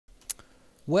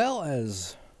Well,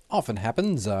 as often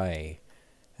happens, I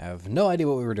have no idea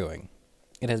what we were doing.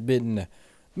 It has been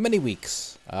many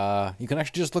weeks. You can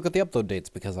actually just look at the upload dates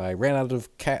because I ran out of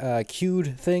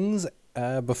queued things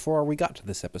before we got to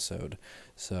this episode.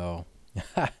 So,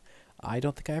 I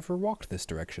don't think I ever walked this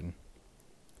direction.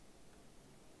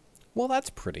 Well, that's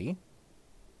pretty.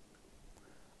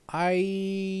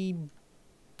 I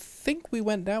think we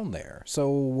went down there.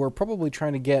 So we're probably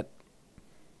trying to get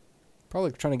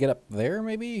up there,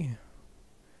 maybe?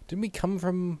 Didn't we come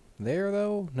from there,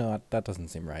 though? No, that doesn't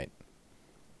seem right.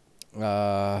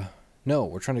 No,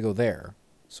 we're trying to go there.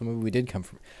 So maybe we did come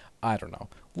from... I don't know.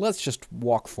 Let's just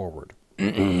walk forward.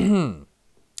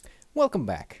 Welcome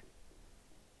back.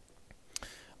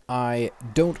 I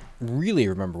don't really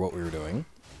remember what we were doing.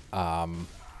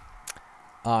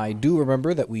 I do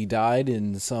remember that we died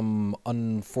in some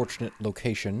unfortunate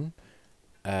location.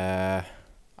 I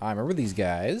remember these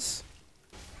guys.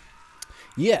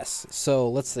 Yes, so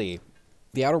let's see.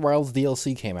 The Outer Wilds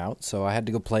DLC came out, so I had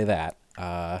to go play that.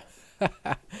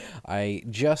 I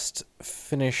just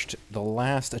finished the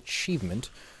last achievement,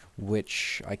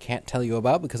 which I can't tell you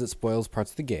about because it spoils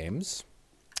parts of the games.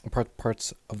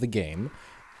 Parts of the game.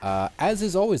 As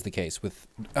is always the case with...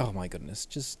 Oh my goodness,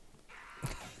 just...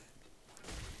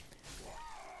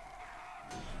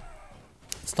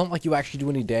 It's not like you actually do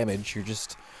any damage, you're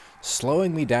just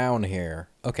slowing me down here.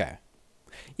 Okay.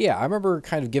 Yeah, I remember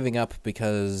kind of giving up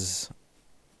because...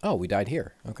 Oh, we died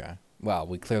here. Okay. Well,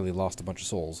 we clearly lost a bunch of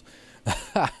souls.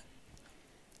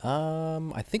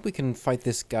 I think we can fight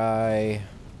this guy...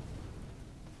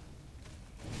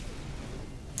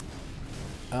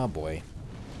 Oh, boy.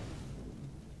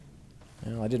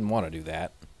 Well, I didn't want to do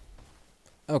that.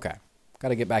 Okay.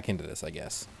 Gotta get back into this, I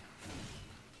guess.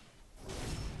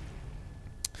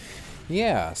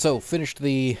 Yeah, so finished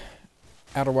the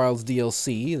Outer Wilds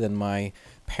DLC, then my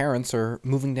parents are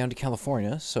moving down to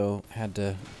California, so had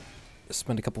to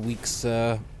spend a couple weeks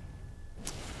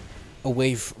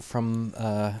away from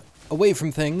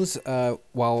things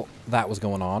while that was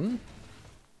going on.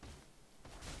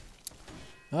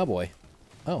 Oh boy.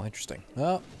 Oh, interesting.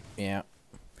 Oh, yeah.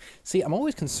 See, I'm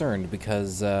always concerned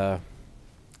because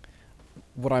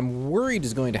what I'm worried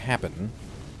is going to happen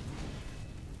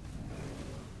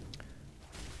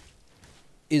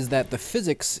is that the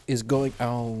physics is going...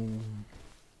 Oh...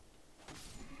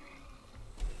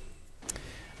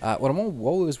 what I'm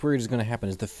always worried is going to happen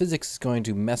is the physics is going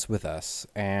to mess with us,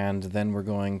 and then we're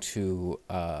going to...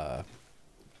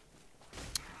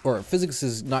 or physics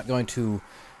is not going to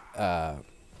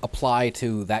apply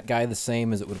to that guy the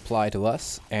same as it would apply to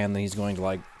us, and then he's going to,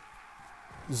 like,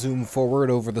 zoom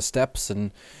forward over the steps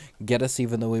and get us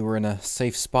even though we were in a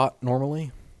safe spot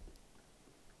normally.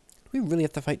 Do we really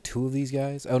have to fight two of these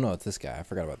guys? Oh no, it's this guy. I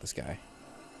forgot about this guy.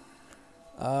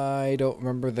 I don't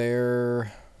remember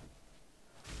their...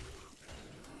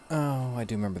 Oh, I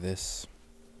do remember this.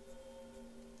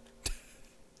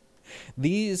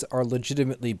 These are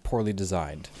legitimately poorly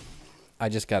designed. I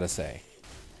just gotta say.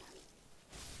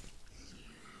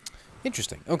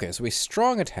 Interesting. Okay, so a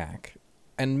strong attack,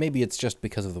 and maybe it's just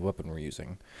because of the weapon we're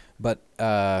using, but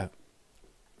a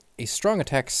strong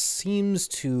attack seems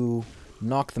to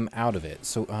knock them out of it,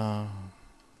 so,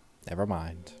 never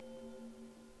mind.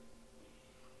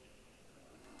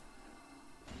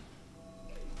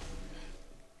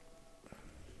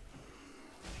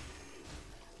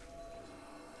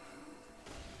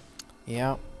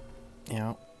 Yeah,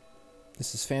 yeah.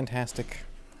 This is fantastic.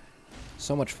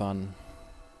 So much fun.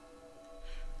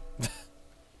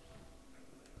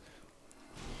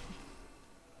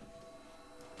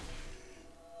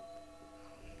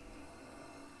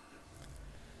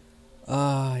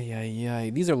 Yeah.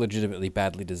 These are legitimately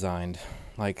badly designed.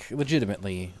 Like,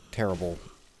 legitimately terrible.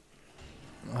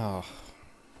 Oh.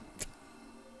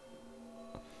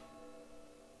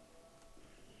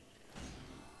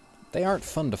 They aren't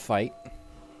fun to fight.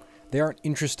 They aren't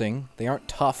interesting. They aren't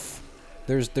tough.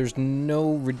 There's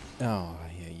no... Oh,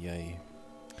 yeah.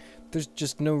 There's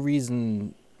just no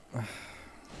reason...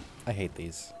 I hate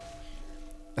these.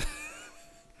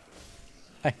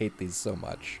 I hate these so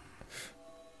much.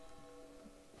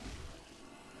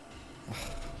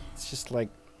 It's just like...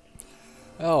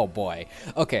 Oh, boy.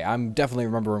 Okay, I'm definitely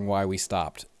remembering why we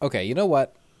stopped. Okay, you know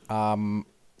what?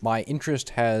 My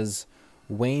interest has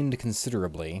waned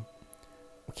considerably.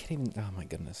 We can't even... Oh, my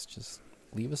goodness. Just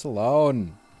leave us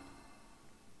alone.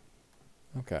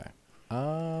 Okay.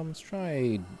 Let's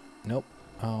try... Nope.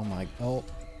 Oh, my... Oh.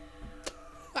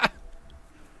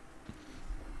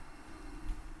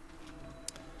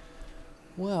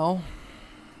 Well,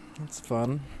 that's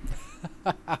fun.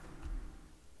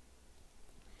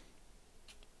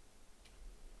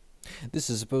 This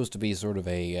is supposed to be sort of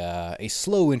a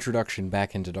slow introduction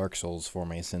back into Dark Souls for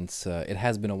me, since it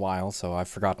has been a while, so I've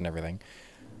forgotten everything.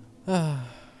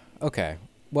 Okay,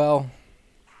 well,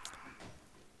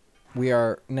 we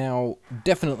are now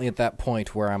definitely at that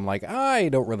point where I'm like, I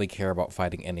don't really care about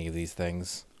fighting any of these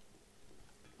things.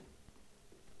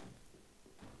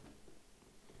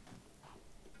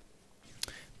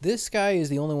 This guy is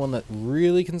the only one that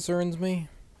really concerns me.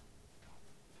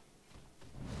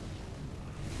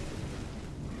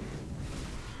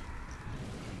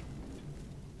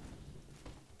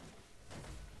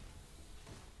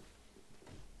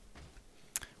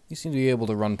 You seem to be able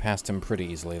to run past him pretty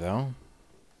easily, though.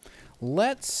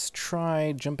 Let's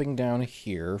try jumping down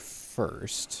here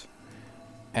first.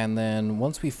 And then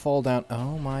once we fall down...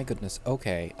 Oh my goodness.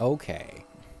 Okay, okay.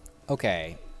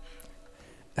 Okay.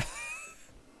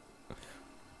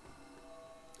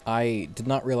 I did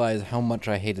not realize how much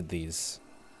I hated these.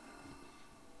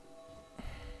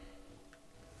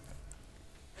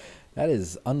 That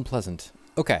is unpleasant.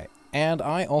 Okay, and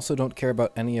I also don't care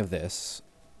about any of this.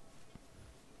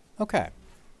 Okay.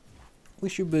 We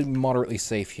should be moderately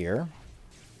safe here.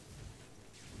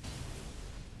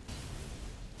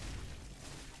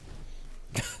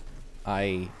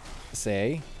 I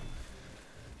say.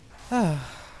 My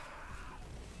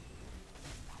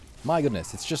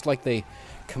goodness, it's just like they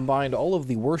combined all of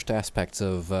the worst aspects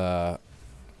of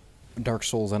Dark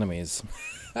Souls enemies.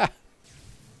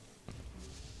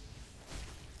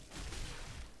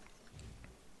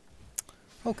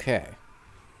 Okay.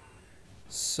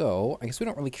 So, I guess we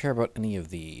don't really care about any of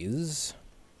these.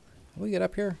 How do we get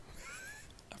up here?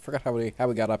 I forgot how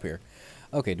we got up here.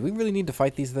 Okay, do we really need to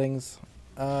fight these things?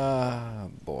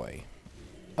 Boy.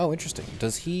 Oh, interesting.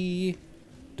 Does he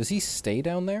stay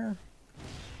down there?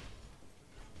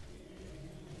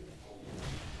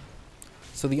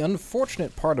 So the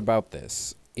unfortunate part about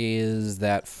this is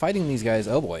that fighting these guys...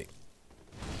 Oh, boy.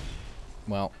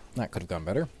 Well, that could have gone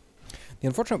better. The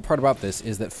unfortunate part about this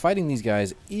is that fighting these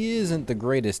guys isn't the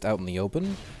greatest out in the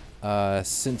open,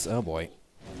 since... Oh, boy.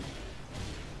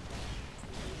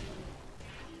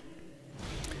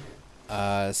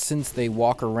 Since they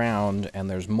walk around and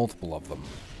there's multiple of them.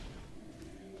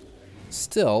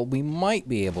 Still, we might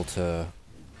be able to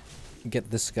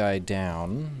get this guy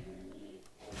down.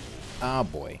 Ah,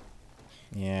 boy.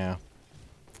 Yeah.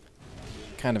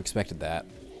 Kind of expected that.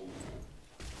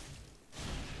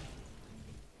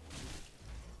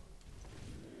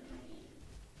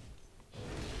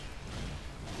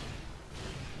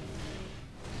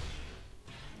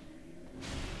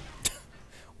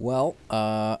 Well,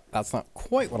 that's not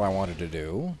quite what I wanted to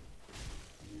do.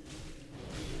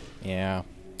 Yeah.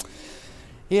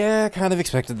 Yeah, kind of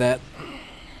expected that.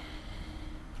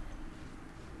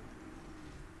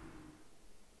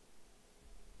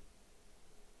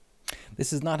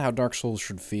 This is not how Dark Souls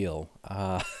should feel.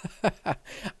 I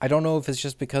don't know if it's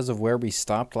just because of where we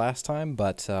stopped last time,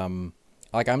 but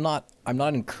like I'm not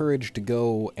encouraged to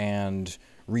go and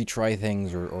retry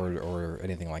things or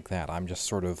anything like that. I'm just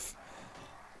sort of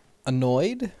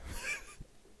annoyed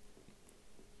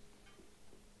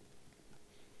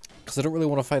because I don't really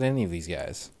want to fight any of these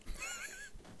guys.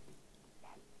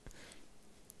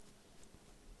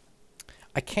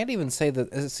 I can't even say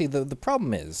that. See, the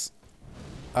problem is,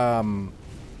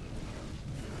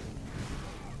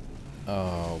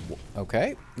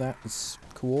 okay, that's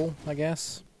cool, I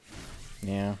guess.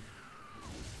 Yeah,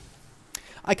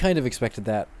 I kind of expected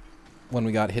that when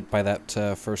we got hit by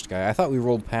that first guy. I thought we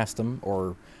rolled past him,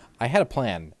 or I had a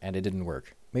plan and it didn't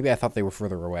work. Maybe I thought they were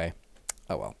further away.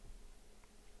 Oh well.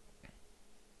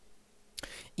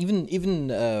 Even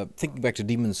thinking back to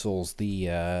Demon Souls,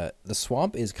 the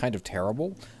swamp is kind of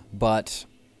terrible, but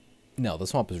no, the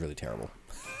swamp is really terrible.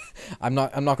 I'm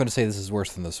not going to say this is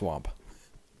worse than the swamp.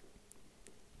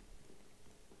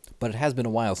 But it has been a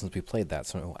while since we played that,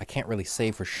 so I can't really say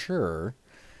for sure.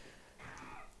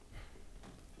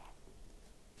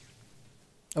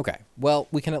 Okay, well,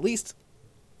 we can at least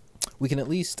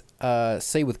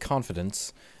say with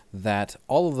confidence that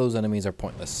all of those enemies are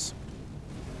pointless.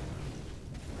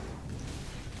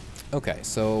 Okay,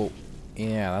 so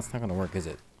yeah, that's not going to work, is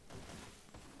it?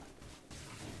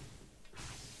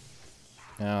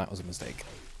 No, that was a mistake.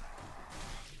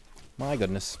 My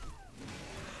goodness.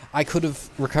 I could have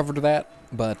recovered that,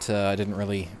 but I didn't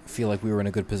really feel like we were in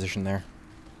a good position there.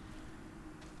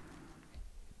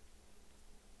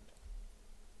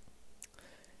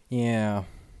 Yeah.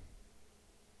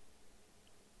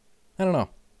 I don't know.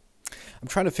 I'm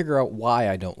trying to figure out why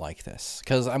I don't like this,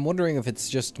 because I'm wondering if it's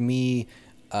just me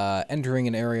entering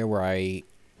an area where I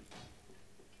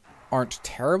aren't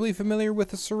terribly familiar with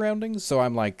the surroundings, so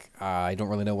I'm like, I don't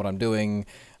really know what I'm doing,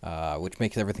 which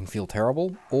makes everything feel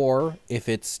terrible. Or if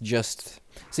it's just...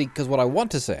 See, because what I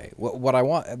want to say, what I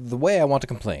want, the way I want to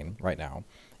complain right now,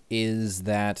 is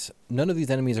that none of these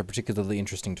enemies are particularly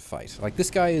interesting to fight. Like,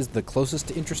 this guy is the closest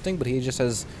to interesting, but he just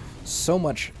has so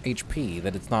much HP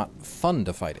that it's not fun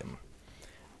to fight him.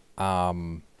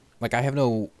 Like, I have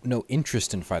no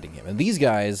interest in fighting him. And these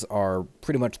guys are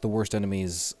pretty much the worst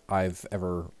enemies I've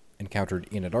ever encountered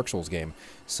in a Dark Souls game.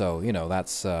 So, you know,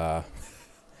 that's, Oh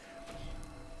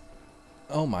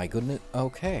my goodness.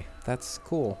 Okay, that's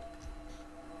cool.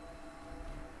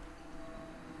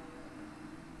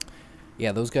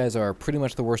 Yeah, those guys are pretty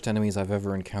much the worst enemies I've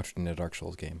ever encountered in a Dark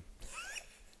Souls game.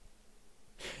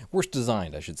 Worst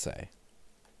designed, I should say.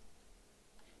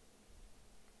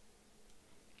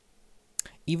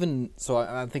 Even, so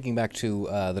I'm thinking back to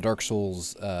the Dark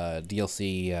Souls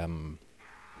DLC,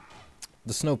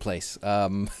 the Snow Place.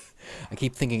 I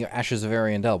keep thinking of Ashes of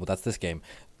Ariandel, but that's this game.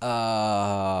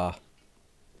 The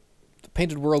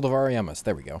Painted World of Ariamis,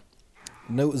 there we go.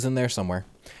 Note is in there somewhere.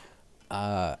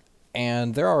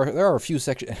 And there are a few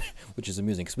sections, which is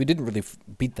amusing, because we didn't really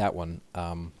beat that one.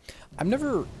 I'm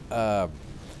never,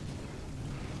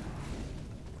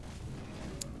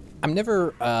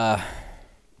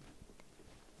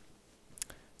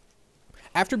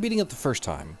 after beating it the first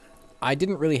time, I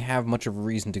didn't really have much of a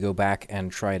reason to go back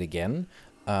and try it again,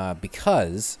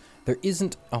 because there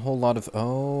isn't a whole lot of...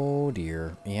 Oh,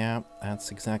 dear. Yeah,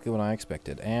 that's exactly what I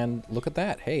expected. And look at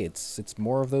that. Hey, it's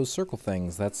more of those circle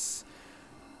things. That's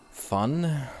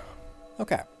fun.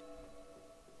 Okay.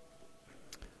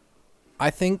 I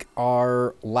think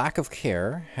our lack of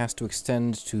care has to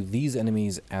extend to these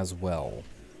enemies as well.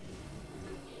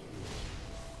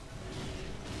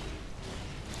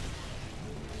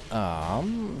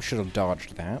 Should have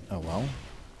dodged that. Oh well.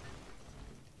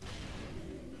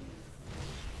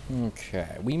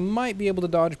 Okay, we might be able to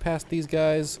dodge past these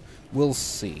guys. We'll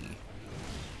see.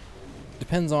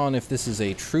 Depends on if this is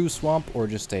a true swamp or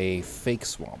just a fake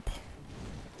swamp.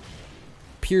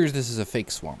 Appears this is a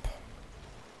fake swamp.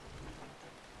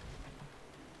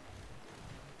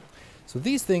 So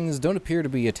these things don't appear to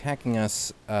be attacking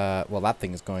us. Well, that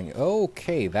thing is going...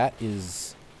 Okay, that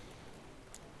is...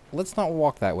 Let's not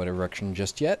walk that way direction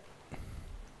just yet.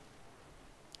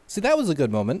 See, that was a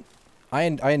good moment. I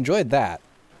enjoyed that.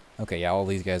 Okay, yeah, all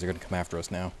these guys are going to come after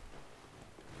us now.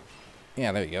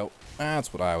 Yeah, there you go.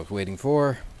 That's what I was waiting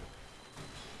for.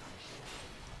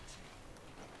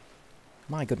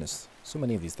 My goodness, so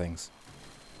many of these things.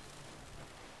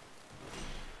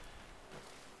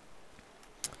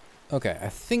 Okay, I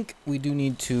think we do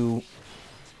need to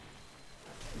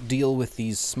deal with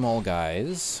these small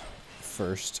guys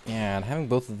first. Yeah, and having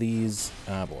both of these...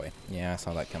 Oh boy, yeah, I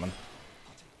saw that coming.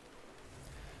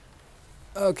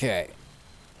 Okay.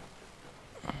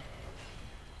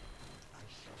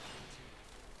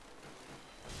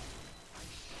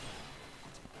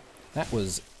 That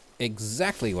was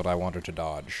exactly what I wanted to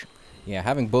dodge. Yeah,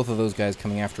 having both of those guys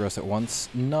coming after us at once,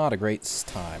 not a great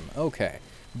time. Okay,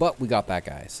 but we got that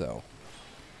guy, so...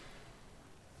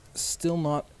 Still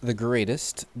not the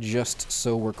greatest, just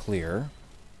so we're clear.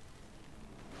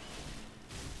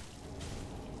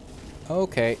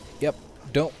 Okay, yep,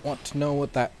 don't want to know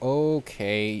what that...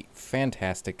 Okay,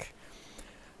 fantastic.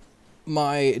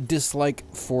 My dislike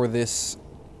for this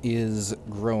is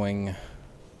growing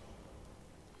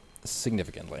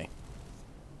significantly.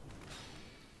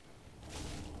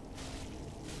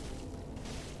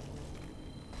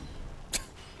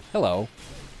 Hello.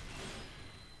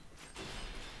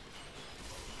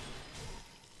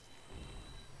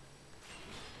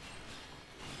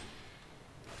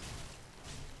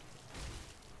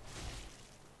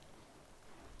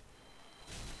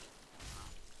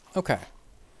 Okay.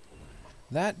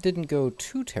 That didn't go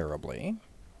too terribly.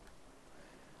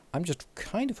 I'm just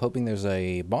kind of hoping there's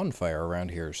a bonfire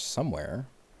around here somewhere.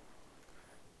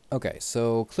 Okay,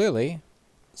 so clearly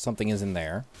something is in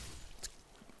there.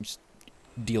 Just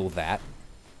deal with that.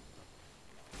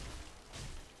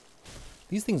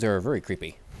 These things are very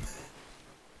creepy.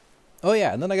 Oh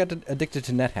yeah, and then I got addicted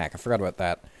to NetHack. I forgot about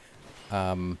that.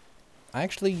 I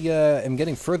actually am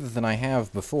getting further than I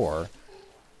have before.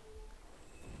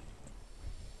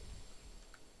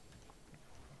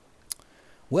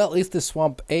 Well, at least this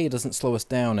swamp, A, doesn't slow us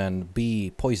down, and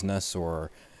B, poison us,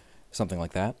 or something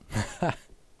like that.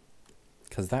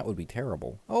 Because that would be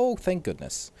terrible. Oh, thank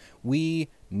goodness. We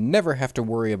never have to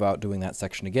worry about doing that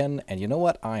section again, and you know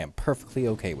what? I am perfectly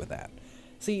okay with that.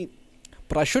 See,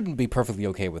 but I shouldn't be perfectly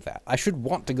okay with that. I should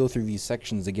want to go through these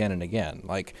sections again and again.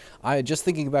 Like, just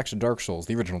thinking back to Dark Souls,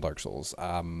 the original Dark Souls,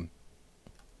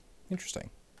 Interesting.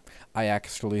 I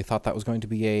actually thought that was going to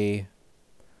be a...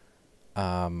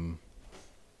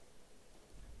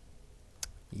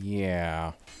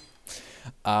 yeah.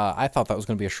 I thought that was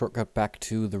going to be a shortcut back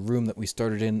to the room that we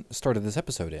started this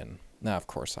episode in. Now, of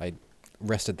course, I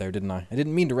rested there, didn't I? I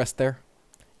didn't mean to rest there.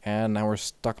 And now we're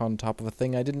stuck on top of a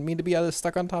thing I didn't mean to be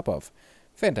stuck on top of.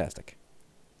 Fantastic.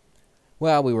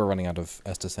 Well, we were running out of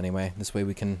Estus anyway. This way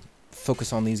we can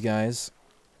focus on these guys.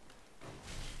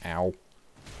 Ow.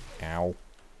 Ow.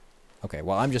 Okay,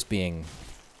 well, I'm just being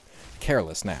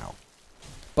careless now.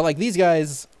 But, like, these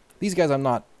guys I'm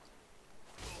not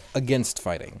against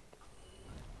fighting.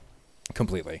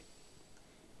 Completely.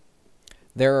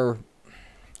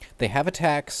 They have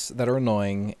attacks that are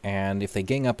annoying, and if they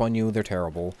gang up on you, they're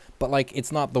terrible. But, like,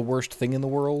 it's not the worst thing in the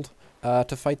world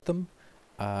to fight them,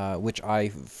 which I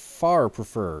far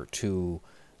prefer to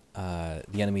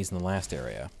the enemies in the last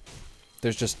area.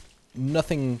 There's just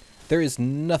nothing... There is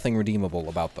nothing redeemable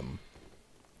about them.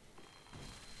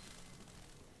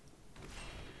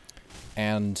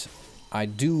 And I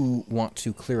do want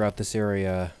to clear out this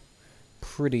area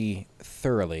pretty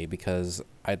thoroughly, because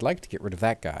I'd like to get rid of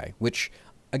that guy, which...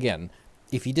 Again,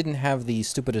 if he didn't have the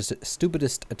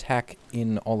stupidest attack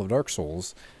in all of Dark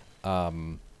Souls, I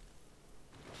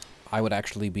would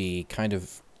actually be kind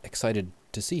of excited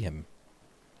to see him.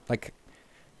 Like,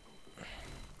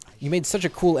 you made such a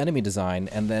cool enemy design,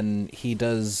 and then he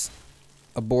does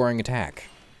a boring attack.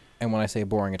 And when I say a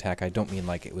boring attack, I don't mean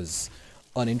like it was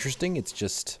uninteresting, it's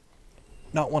just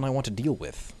not one I want to deal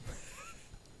with.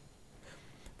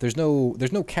 There's no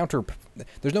counter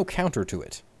to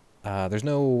it. There's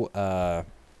no,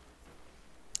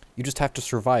 you just have to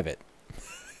survive it.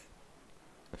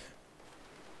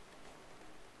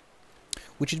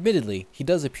 Which, admittedly, he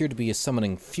does appear to be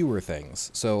summoning fewer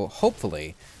things, so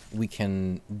hopefully we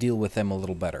can deal with them a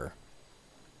little better.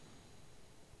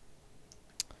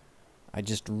 I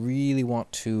just really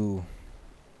want to...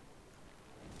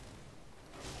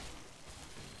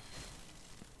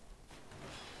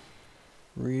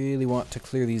 Really want to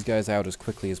clear these guys out as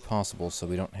quickly as possible so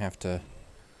we don't have to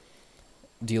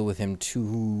deal with him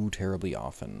too terribly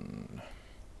often.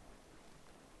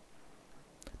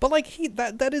 But like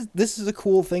this is a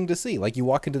cool thing to see. Like, you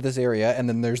walk into this area and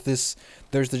then there's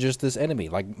just this enemy.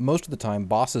 Like, most of the time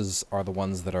bosses are the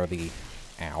ones that are the...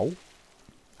 Ow.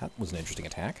 That was an interesting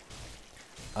attack.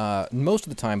 Most of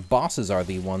the time bosses are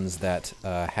the ones that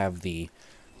have the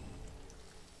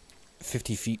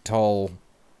 50 feet tall...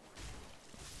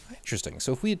 Interesting.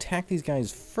 So if we attack these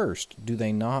guys first, do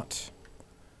they not...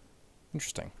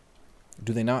 Interesting.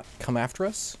 Do they not come after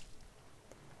us?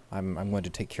 I'm going to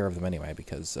take care of them anyway,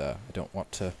 because I don't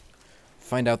want to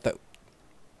find out that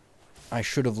I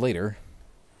should have later.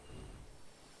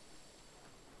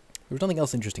 There was nothing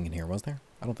else interesting in here, was there?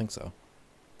 I don't think so.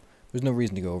 There's no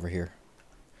reason to go over here,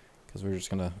 because we're just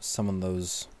going to summon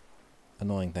those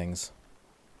annoying things.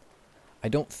 I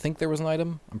don't think there was an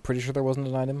item. I'm pretty sure there wasn't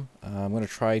an item. I'm going to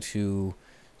try to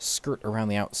skirt around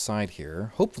the outside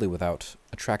here, hopefully without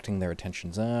attracting their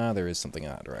attentions. There is something in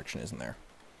that direction, isn't there?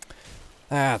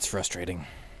 That's frustrating.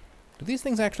 Do these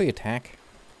things actually attack?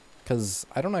 Because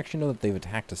I don't actually know that they've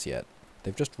attacked us yet.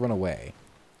 They've just run away.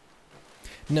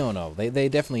 No, they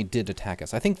definitely did attack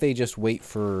us. I think they just wait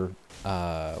for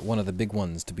one of the big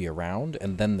ones to be around,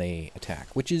 and then they attack,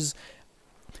 which is...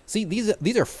 See,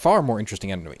 these are far more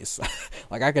interesting enemies.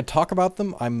 Like, I could talk about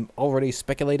them. I'm already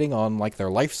speculating on, like, their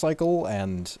life cycle,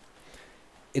 and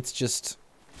it's just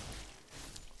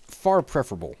far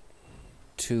preferable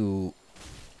to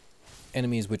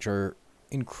enemies which are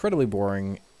incredibly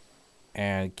boring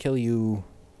and kill you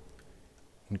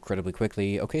incredibly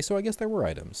quickly. Okay, so I guess there were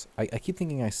items. I keep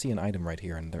thinking I see an item right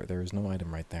here, and there is no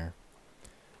item right there.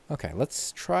 Okay,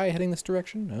 let's try heading this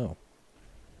direction. No.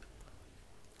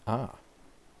 Ah.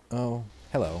 Oh,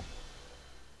 hello.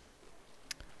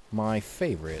 My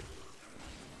favorite.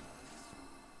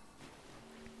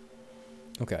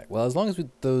 Okay, well, as long as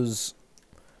those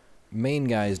main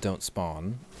guys don't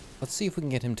spawn, let's see if we can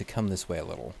get him to come this way a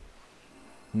little.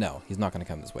 No, he's not going to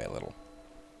come this way a little.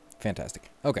 Fantastic.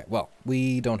 Okay, well,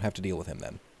 we don't have to deal with him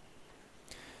then.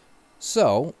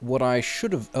 So, what I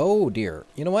should have... Oh, dear.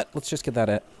 You know what? Let's just get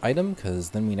that item, because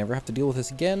then we never have to deal with this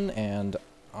again, and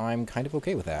I'm kind of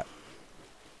okay with that.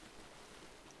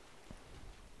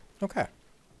 Okay.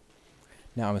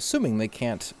 Now, I'm assuming they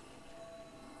can't...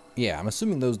 Yeah, I'm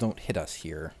assuming those don't hit us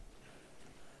here.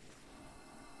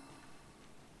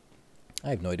 I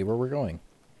have no idea where we're going.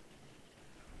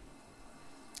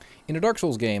 In a Dark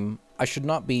Souls game, I should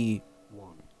not be...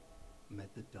 One met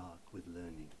the dark with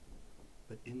learning,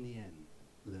 but in the end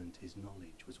learned his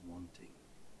knowledge was wanting.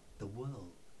 The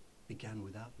world began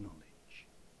without knowledge,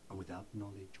 and without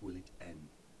knowledge will it end.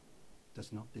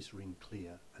 Does not this ring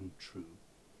clear and true?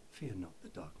 Fear not the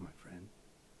dark, my friend,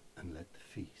 and let the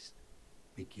feast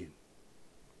begin.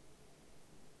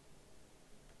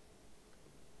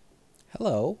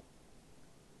 Hello.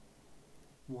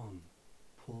 One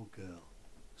poor girl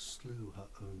slew her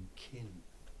own kin,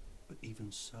 but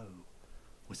even so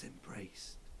was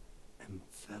embraced,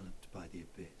 enveloped by the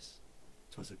abyss.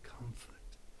 'Twas a comfort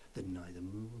that neither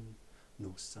moon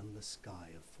nor sunless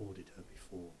sky afforded her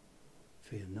before.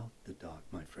 Fear not the dark,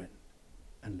 my friend,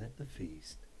 and let the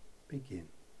feast begin.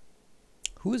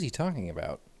 Who is he talking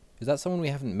about? Is that someone we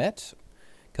haven't met?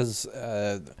 Because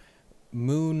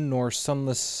moon nor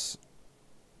sunless...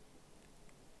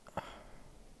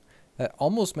 That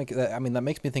almost make that. I mean, that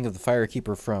makes me think of the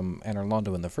Firekeeper from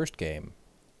Anorlando in the first game.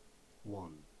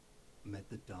 One met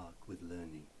the dark with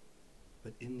learning,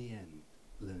 but in the end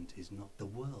learnt is not the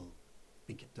world.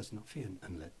 Does not fear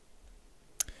and let.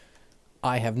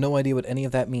 I have no idea what any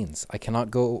of that means. I cannot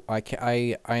go.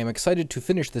 I am excited to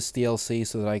finish this DLC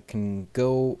so that I can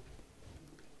go.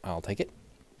 I'll take it.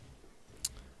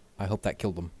 I hope that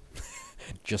killed him.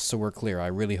 Just so we're clear, I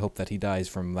really hope that he dies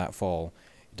from that fall.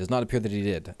 It does not appear that he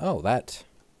did. Oh, that.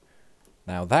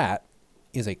 Now that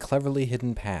is a cleverly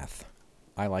hidden path.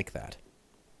 I like that.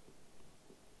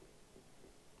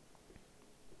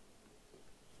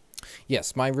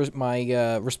 Yes, my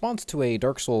response to a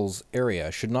Dark Souls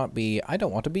area should not be, I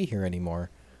don't want to be here anymore.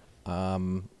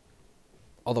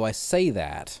 Although I say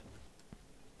that.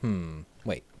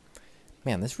 Wait.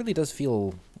 Man, this really does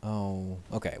feel... Oh,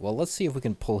 okay. Well, let's see if we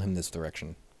can pull him this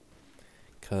direction.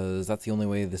 Because that's the only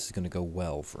way this is going to go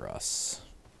well for us.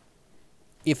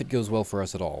 If it goes well for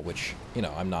us at all, which, you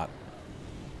know, I'm not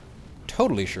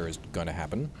totally sure is going to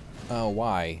happen. Oh,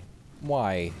 why?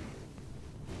 Why?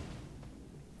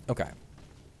 Okay.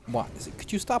 Why?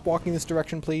 Could you stop walking this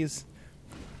direction, please?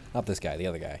 Not this guy, the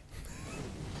other guy.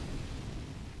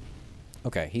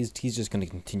 Okay, he's just going to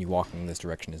continue walking in this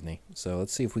direction, isn't he? So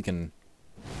let's see if we can...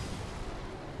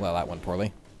 Well, that went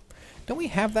poorly. Don't we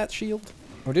have that shield?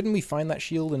 Or didn't we find that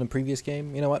shield in a previous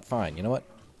game? You know what? Fine. You know what?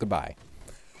 Goodbye.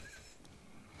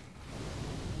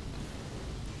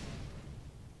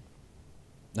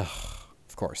 Ugh,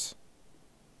 of course.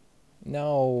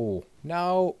 No.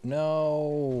 No.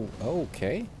 No.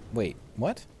 Okay. Wait.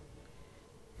 What?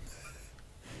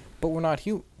 But we're not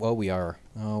Well, we are.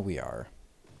 Oh, we are.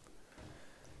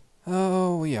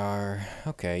 Oh, we are.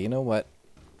 Okay, you know what?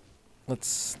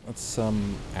 Let's,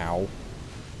 ow.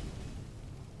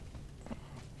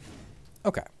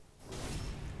 Okay.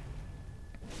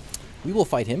 We will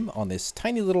fight him on this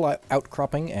tiny little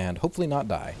outcropping and hopefully not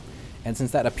die. And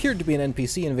since that appeared to be an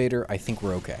NPC invader, I think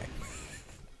we're okay.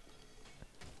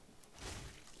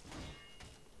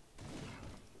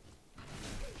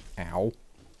 Ow.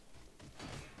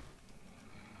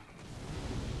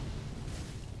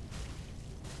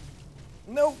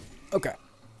 No! Okay.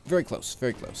 Very close,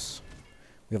 very close.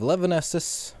 We have 11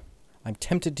 Estus. I'm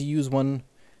tempted to use one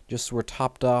just so we're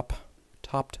topped up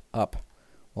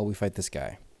while we fight this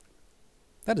guy.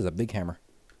 That is a big hammer.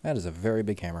 That is a very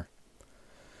big hammer.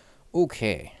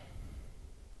 Okay.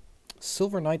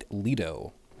 Silver Knight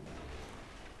Lido.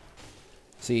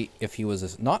 See, if he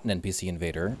was not an NPC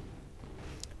invader,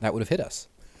 that would have hit us.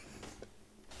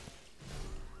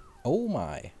 Oh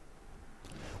my.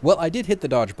 Well, I did hit the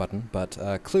dodge button, but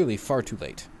clearly far too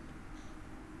late.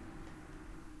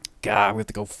 God, we have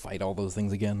to go fight all those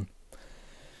things again.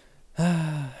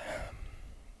 I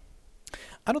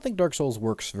don't think Dark Souls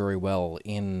works very well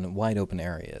in wide open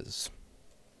areas.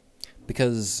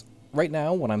 Because right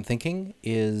now, what I'm thinking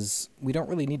is we don't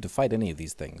really need to fight any of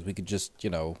these things. We could just,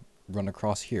 you know, run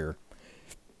across here.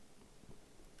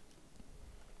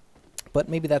 But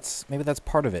maybe that's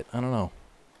part of it. I don't know.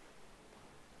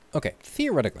 Okay,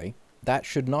 theoretically, that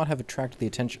should not have attracted the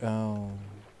attention. Oh,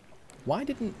 why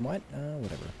didn't what?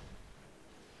 Whatever.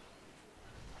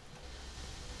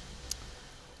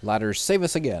 Ladders, save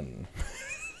us again.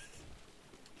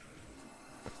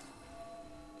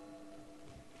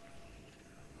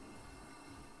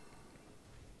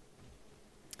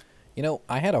 You know,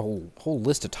 I had a whole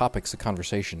list of topics of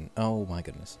conversation. Oh my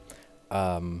goodness.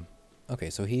 Okay,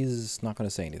 so he's not going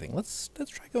to say anything. Let's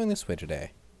try going this way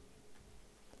today.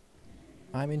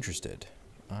 I'm interested.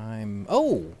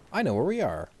 Oh, I know where we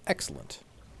are. Excellent.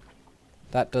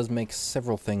 That does make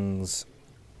several things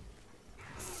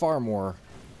far more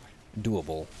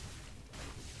doable.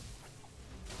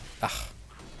 Ah.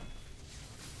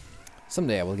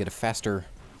 Someday I will get a faster...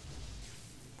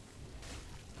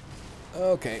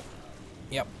 Okay.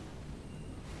 Yep.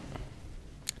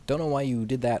 Don't know why you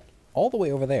did that all the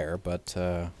way over there, but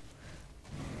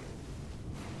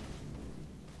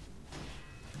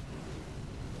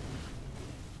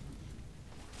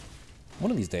One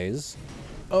of these days...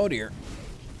 Oh dear.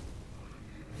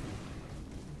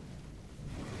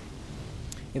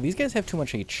 Yeah, these guys have too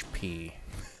much HP.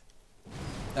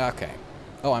 Okay.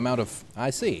 Oh, I'm out of...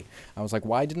 I see. I was like,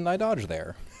 why didn't I dodge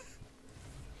there?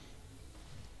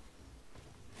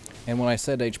 And when I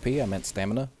said HP, I meant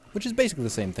stamina, which is basically the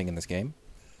same thing in this game.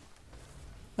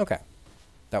 Okay.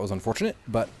 That was unfortunate,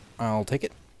 but I'll take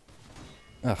it.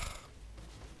 Ugh.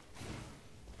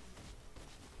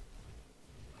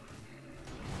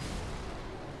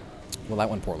 Well, that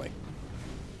went poorly.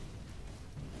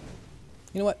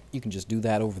 You know what? You can just do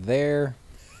that over there.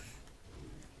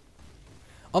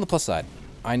 On the plus side,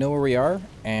 I know where we are,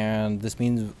 and this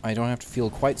means I don't have to feel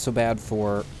quite so bad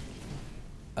for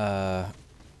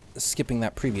skipping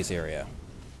that previous area.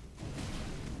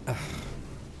 Ugh.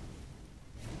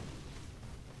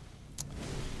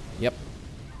 Yep.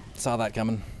 Saw that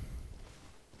coming.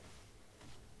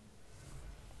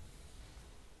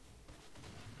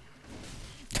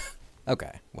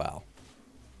 Okay, well.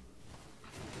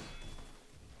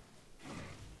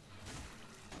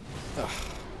 Ugh.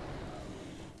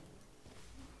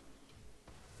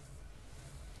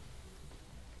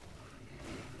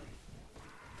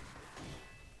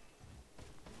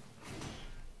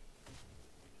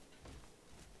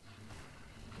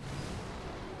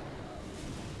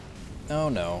 Oh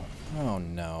no. Oh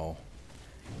no.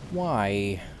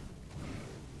 Why?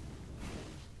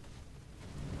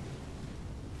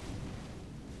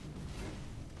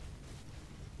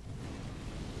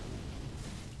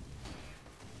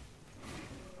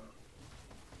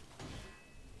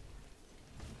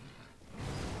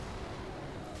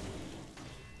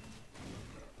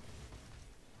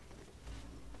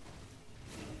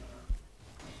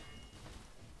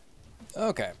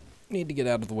 Okay. Need to get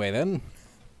out of the way then.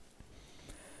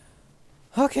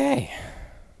 Okay.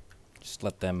 Just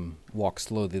let them walk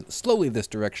slowly this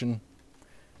direction.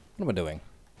 What am I doing?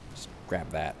 Just grab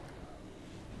that.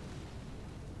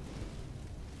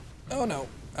 Oh no,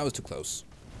 I was too close.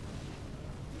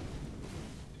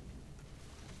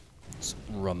 Let's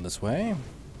run this way.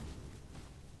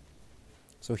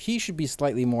 So he should be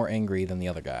slightly more angry than the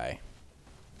other guy.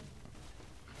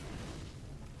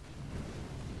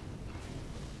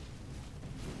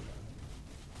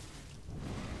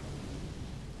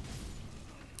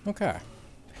 Okay.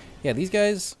 Yeah, these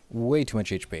guys, way too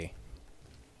much HP.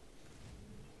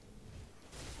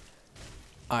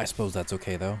 I suppose that's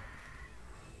okay, though.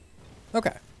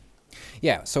 Okay.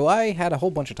 Yeah, so I had a whole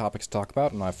bunch of topics to talk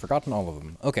about, and I've forgotten all of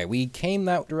them. Okay, we came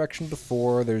that direction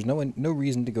before. There's no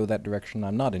reason to go that direction.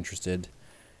 I'm not interested.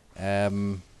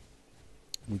 We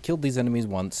killed these enemies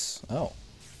once. Oh.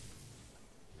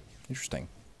 Interesting.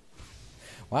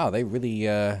 Wow, they really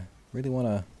want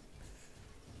to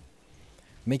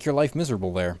make your life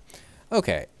miserable there.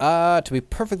 Okay, to be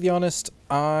perfectly honest,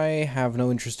 I have no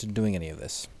interest in doing any of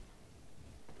this.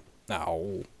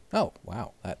 Ow. Oh,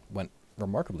 wow, that went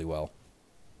remarkably well.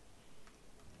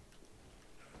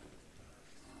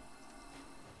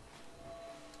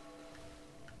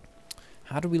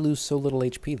 How did we lose so little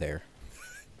HP there?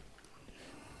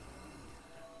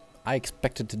 I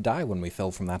expected to die when we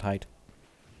fell from that height.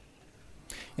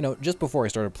 You know, just before I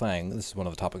started playing, this is one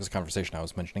of the topics of conversation I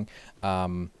was mentioning,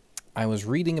 I was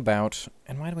reading about,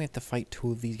 and why do we have to fight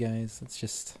two of these guys?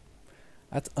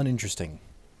 That's uninteresting.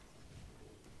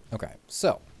 Okay,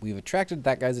 so, we've attracted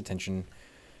that guy's attention,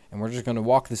 and we're just going to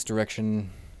walk this direction,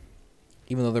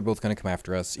 even though they're both going to come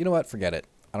after us. You know what? Forget it.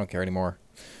 I don't care anymore.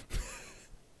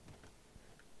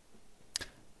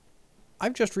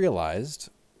 I've just realized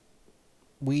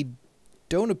we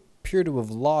don't appear to have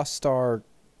lost our...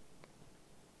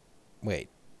 Wait.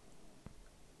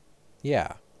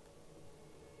 Yeah.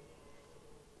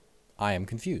 I am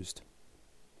confused.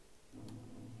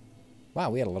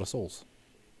 Wow, we had a lot of souls.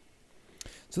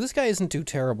 So this guy isn't too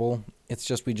terrible. It's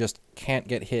just we just can't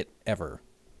get hit ever.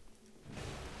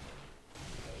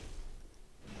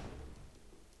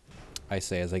 I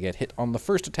say as I get hit on the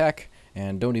first attack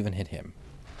and don't even hit him.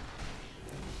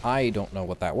 I don't know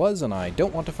what that was, and I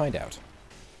don't want to find out.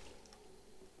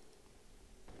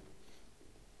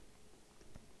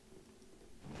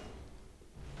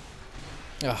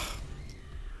 Ugh.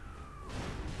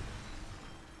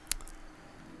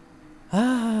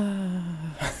 Ah.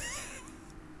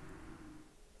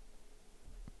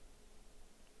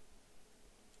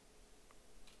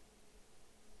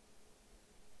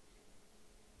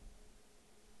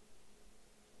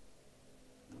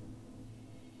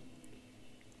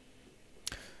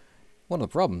 One of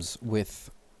the problems with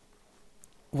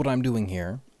what I'm doing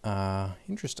here,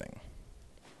 interesting.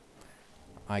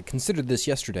 I considered this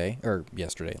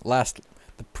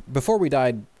before we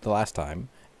died the last time,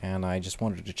 and I just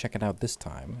wanted to check it out this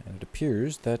time, and it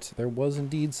appears that there was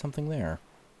indeed something there.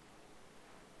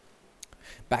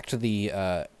 Back to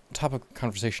the topic of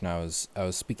conversation I was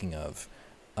speaking of.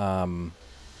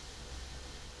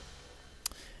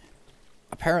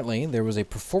 Apparently, there was a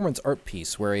performance art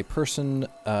piece where a person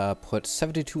put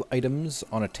 72 items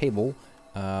on a table,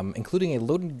 including a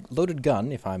loaded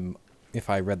gun, if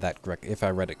I read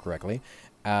it correctly,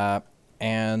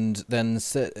 and then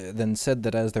said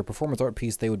that as their performance art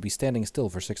piece, they would be standing still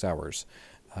for 6 hours,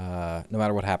 no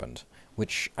matter what happened.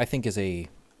 Which I think is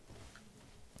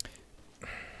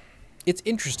it's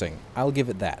interesting. I'll give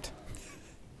it that.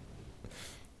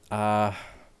 I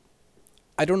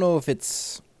don't know if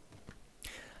it's...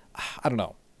 I don't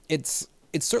know. It's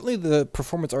certainly the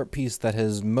performance art piece that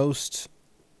has most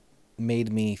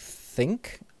made me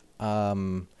think,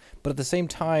 but at the same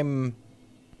time,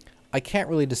 I can't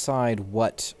really decide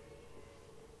what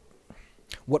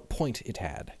point it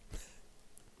had.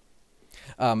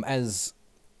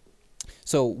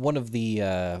 So one of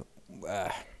the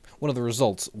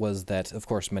results was that, of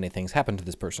course, many things happened to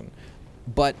this person,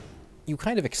 but you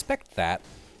kind of expect that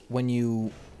when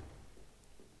you...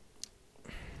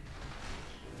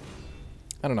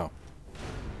 I don't know.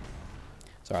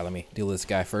 Sorry, let me deal with this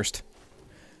guy first.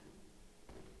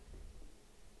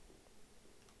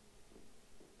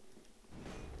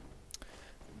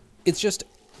 It's just,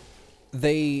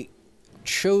 they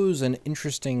chose an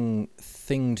interesting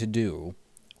thing to do.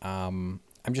 I'm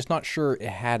just not sure it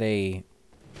had a...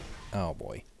 Oh,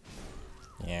 boy.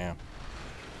 Yeah.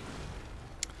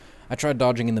 I tried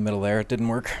dodging in the middle there. It didn't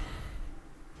work.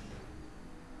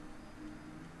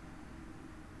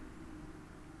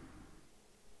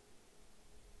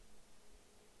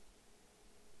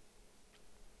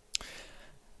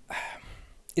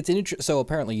 It's an so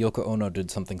apparently Yoko Ono did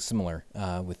something similar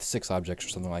with 6 objects or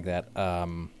something like that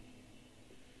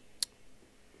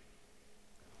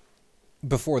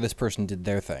before this person did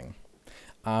their thing.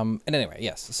 And anyway,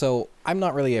 yes. So I'm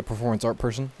not really a performance art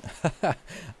person.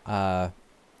 I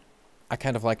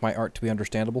kind of like my art to be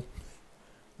understandable.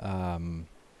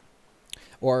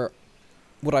 Or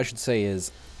what I should say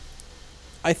is,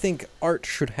 I think art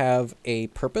should have a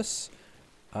purpose,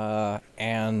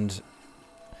 and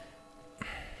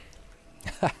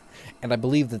I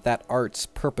believe that art's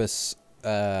purpose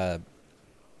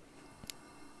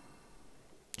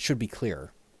should be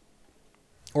clear,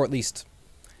 or at least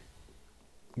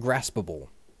graspable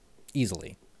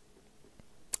easily.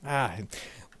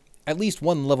 At least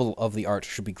one level of the art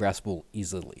should be graspable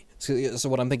easily. So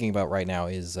what I'm thinking about right now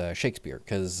is Shakespeare,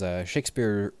 because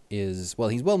Shakespeare is, well,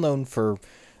 he's well known for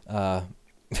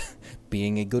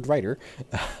being a good writer.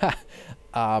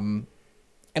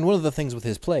 And one of the things with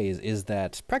his plays is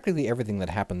that practically everything that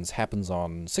happens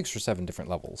on 6 or 7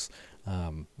 different levels.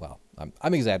 Well,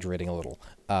 I'm exaggerating a little,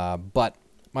 but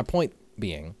my point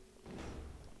being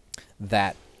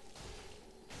that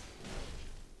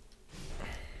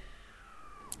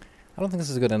I don't think this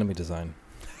is a good enemy design.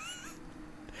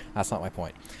 That's not my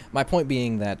point. My point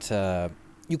being that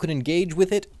you can engage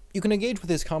with it. You can engage with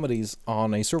his comedies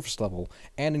on a surface level,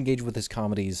 and engage with his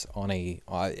comedies on a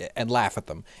and laugh at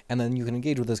them, and then you can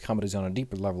engage with his comedies on a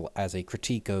deeper level as a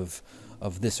critique of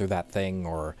this or that thing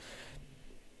or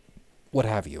what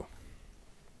have you.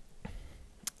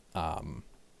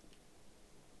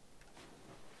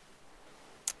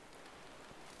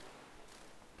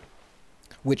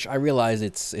 Which I realize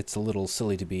it's a little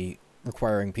silly to be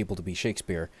requiring people to be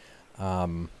Shakespeare.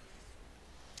 Okay,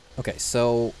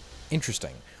 so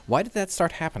interesting. Why did that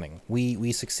start happening?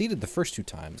 We succeeded the first 2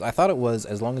 times. I thought it was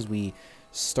as long as we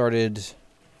started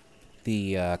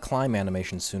the climb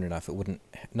animation soon enough,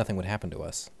 nothing would happen to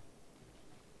us.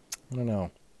 I don't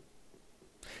know.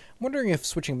 I'm wondering if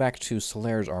switching back to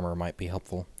Solaire's armor might be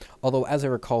helpful. Although, as I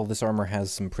recall, this armor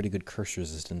has some pretty good curse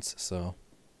resistance, so...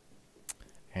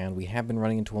 And we have been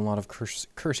running into a lot of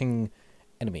cursing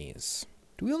enemies.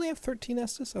 Do we only have 13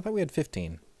 Estus? I thought we had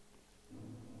 15.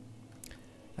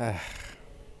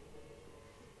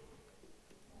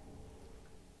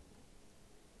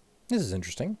 This is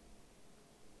interesting.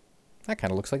 That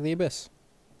kind of looks like the Abyss.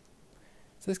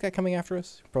 Is this guy coming after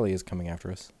us? He probably is coming after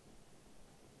us.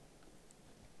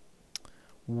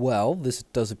 Well, this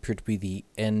does appear to be the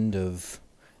end of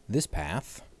this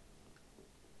path.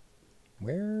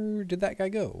 Where did that guy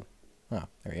go? Ah,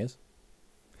 there he is.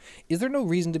 Is there no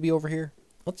reason to be over here?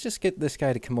 Let's just get this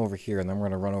guy to come over here, and then we're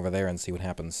going to run over there and see what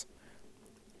happens.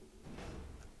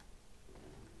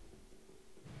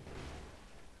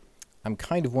 I'm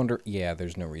kind of wondering... Yeah,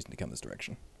 there's no reason to come this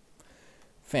direction.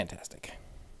 Fantastic.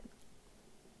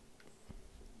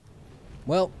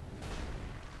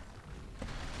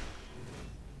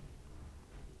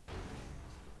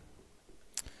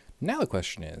 Now the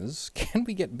question is, can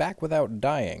we get back without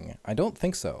dying? I don't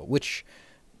think so, which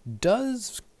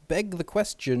does beg the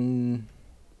question,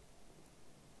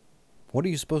 what are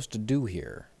you supposed to do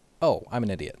here? Oh, I'm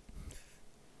an idiot.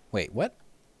 Wait, what?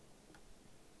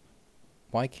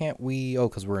 Why can't we... Oh,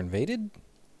 because we're invaded?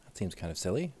 That seems kind of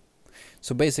silly.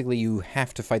 So basically you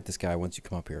have to fight this guy once you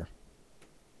come up here.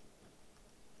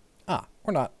 Ah,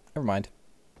 or not. Never mind.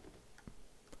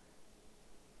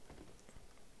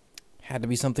 Had to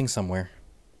be something somewhere.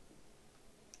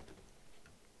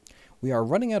 We are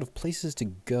running out of places to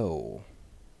go.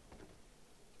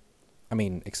 I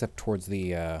mean, except towards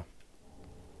the,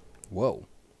 Whoa.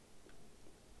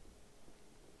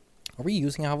 Are we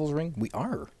using Havel's Ring? We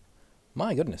are.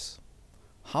 My goodness.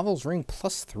 Havel's Ring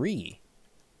 +3.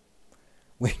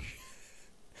 Which...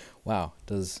 wow,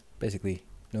 does basically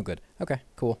no good. Okay,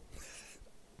 cool.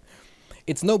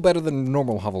 It's no better than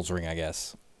normal Havel's Ring, I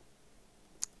guess.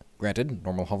 Granted,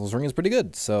 normal Havel's Ring is pretty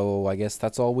good, so I guess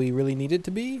that's all we really need it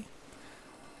to be.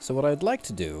 So what I'd like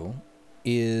to do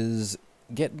is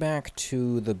get back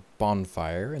to the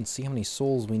bonfire and see how many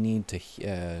souls we need to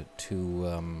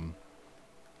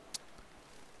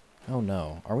oh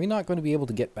no. Are we not going to be able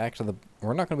to get back to the...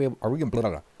 We're not going to be able... Are we going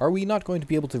to... Are we not going to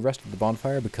be able to rest at the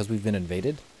bonfire because we've been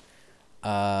invaded?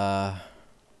 Yeah,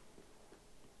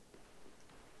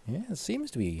 it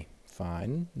seems to be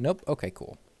fine. Nope. Okay,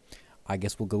 cool. I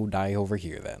guess we'll go die over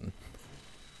here then.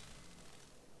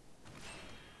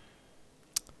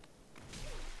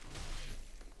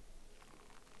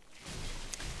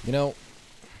 You know,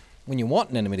 when you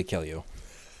want an enemy to kill you...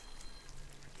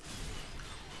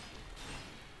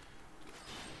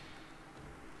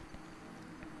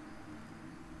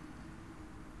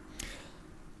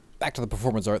 Back to the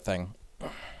performance art thing.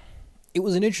 It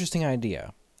was an interesting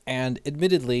idea, and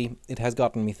admittedly, it has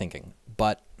gotten me thinking.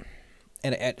 But,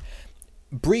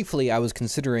 briefly, I was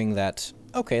considering that,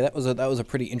 okay, that was a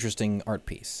pretty interesting art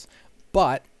piece.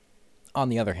 But, on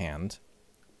the other hand,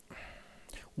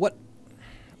 what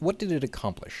did it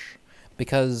accomplish?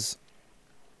 Because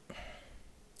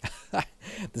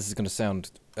this is going to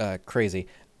sound crazy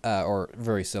or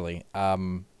very silly.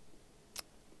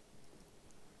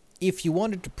 If you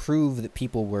wanted to prove that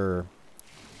people were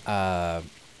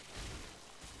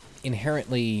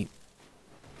inherently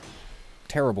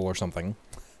terrible or something,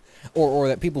 or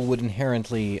that people would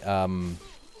inherently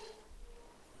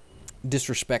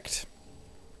disrespect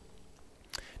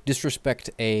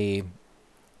a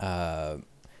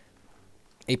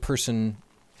person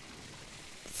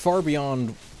far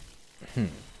beyond...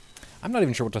 I'm not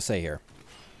even sure what to say here.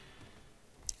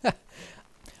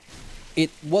 It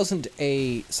wasn't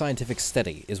a scientific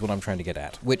study, is what I'm trying to get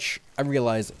at, which I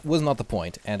realize was not the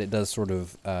point, and it does sort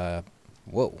of,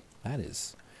 whoa, that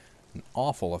is an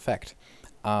awful effect.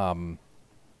 That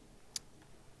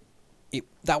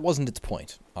wasn't its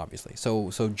point, obviously.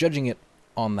 So judging it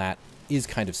on that is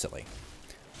kind of silly.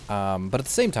 But at the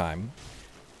same time,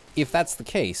 if that's the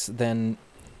case, then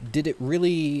did it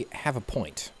really have a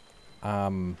point?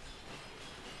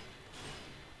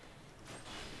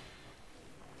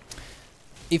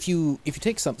 If you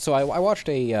take some... So I watched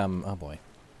a... oh boy.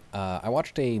 I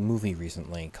watched a movie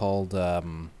recently called...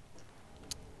 And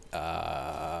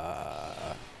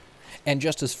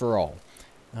Justice for All.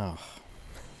 Oh.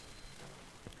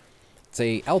 It's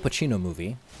a Al Pacino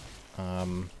movie,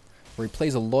 where he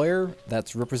plays a lawyer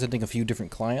that's representing a few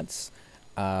different clients.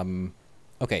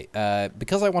 Okay,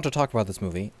 because I want to talk about this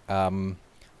movie,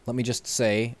 let me just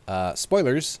say,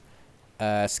 spoilers.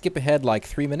 Skip ahead like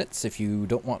 3 minutes if you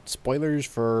don't want spoilers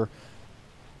for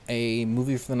a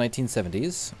movie from the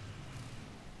 1970s.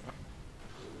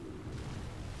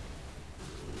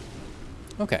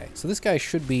 Okay, so this guy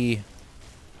should be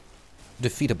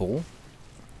defeatable.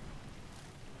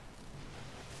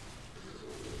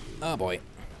 Oh boy.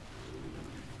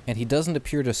 And he doesn't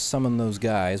appear to summon those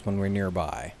guys when we're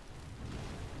nearby.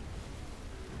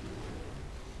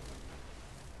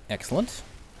 Excellent.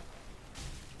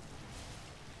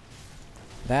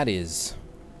 That is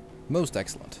most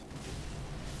excellent.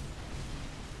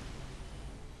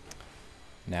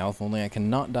 Now, if only I can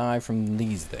not die from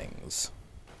these things.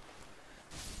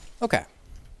 Okay.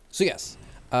 So yes,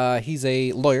 he's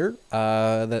a lawyer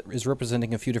that is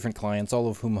representing a few different clients, all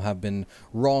of whom have been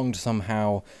wronged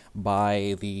somehow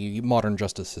by the modern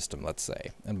justice system, let's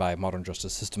say. And by modern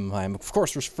justice system, I'm of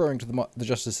course referring to the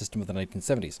justice system of the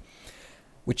 1970s,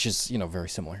 which is, you know, very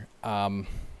similar.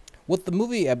 What the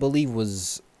movie, I believe,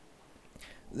 was...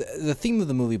 The theme of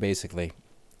the movie, basically,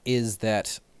 is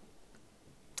that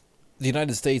the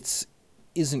United States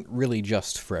isn't really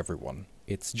just for everyone.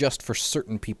 It's just for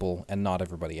certain people and not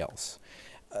everybody else.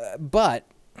 But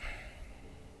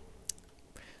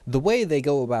the way they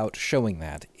go about showing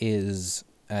that is,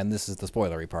 and this is the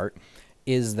spoilery part,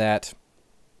 is that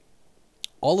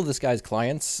all of this guy's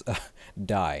clients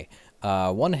die.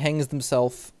 One hangs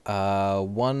themselves.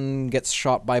 One gets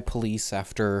shot by police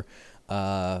after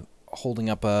holding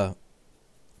up a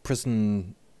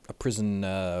prison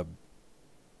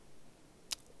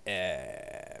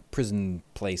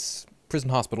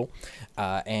hospital,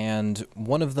 and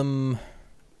one of them.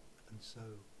 And so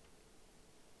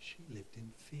she lived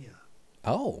in fear.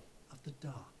 Oh. Of the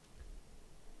dark,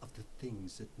 of the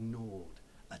things that gnawed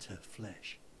at her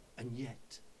flesh, and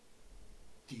yet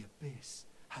the abyss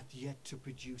hath yet to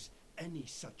produce any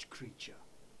such creature.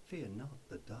 Fear not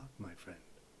the dark, my friend,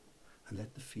 and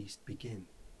let the feast begin.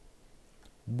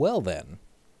 Well then.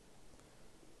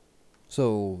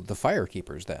 So the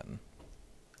Firekeepers then.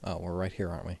 Oh, we're right here,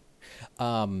 aren't we?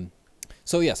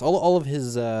 So yes, all of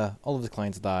his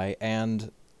clients die,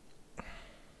 and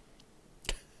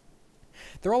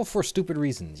they're all for stupid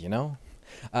reasons, you know?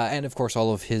 And of course,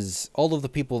 all of the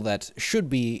people that should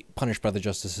be punished by the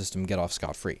justice system get off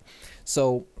scot-free.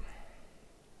 So,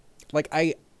 like,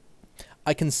 I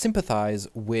can sympathize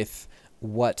with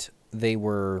what they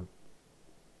were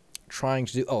trying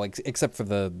to do. Oh, except for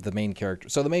the main character.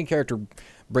 So the main character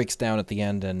breaks down at the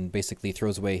end and basically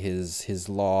throws away his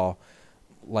law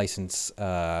license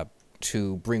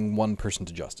to bring one person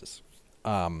to justice.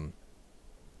 So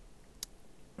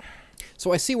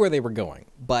I see where they were going,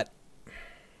 but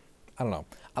I don't know.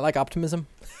 I like optimism.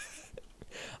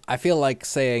 I feel like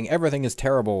saying everything is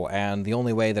terrible and the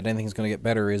only way that anything's going to get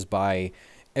better is by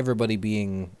everybody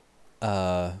being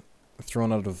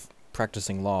thrown out of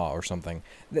practicing law or something.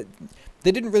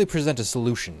 They didn't really present a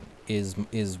solution is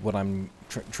what I'm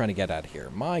trying to get at here.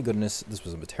 My goodness, this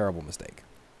was a terrible mistake.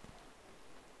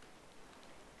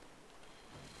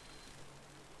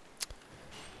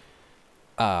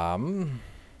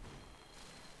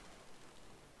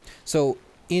 So,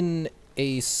 in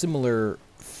a similar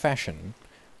fashion,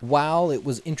 while it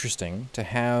was interesting to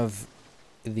have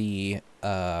the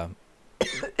while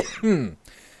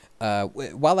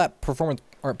that performance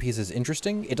art piece is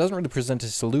interesting, it doesn't really present a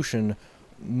solution,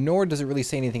 nor does it really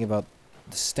say anything about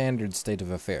the standard state of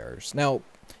affairs. Now,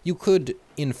 you could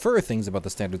infer things about the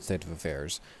standard state of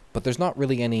affairs, but there's not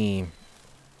really any...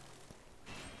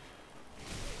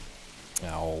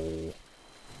 Oh.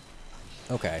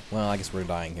 Okay, well, I guess we're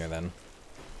dying here then.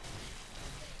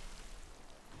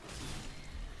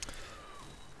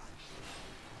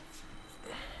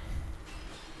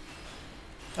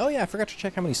 Oh yeah, I forgot to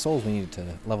check how many souls we needed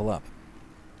to level up.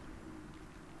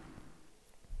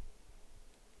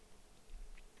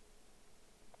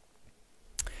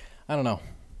 I don't know.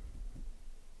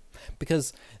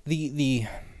 Because the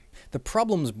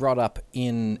problems brought up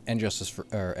in Injustice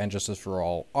for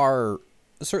All are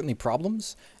certainly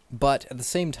problems, but at the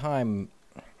same time,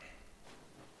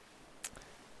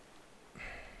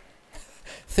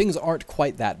 things aren't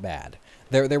quite that bad.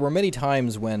 There were many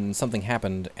times when something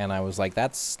happened and I was like,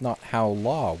 that's not how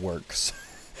law works.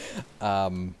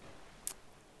 The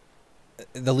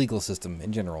legal system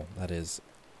in general, that is.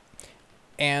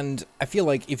 And I feel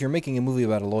like if you're making a movie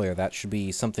about a lawyer, that should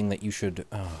be something that you should...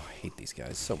 Oh, I hate these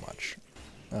guys so much.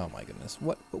 Oh my goodness.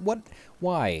 What?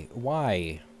 Why?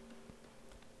 Why?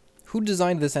 Who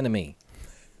designed this enemy?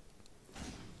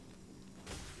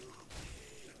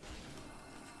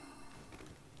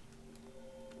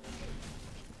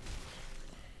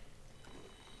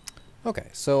 Okay,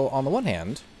 so on the one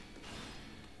hand...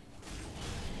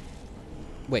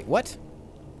 Wait, what?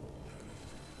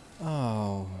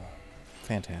 Oh,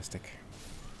 fantastic.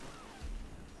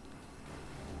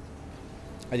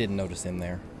 I didn't notice him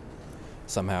there.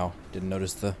 Somehow, didn't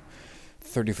notice the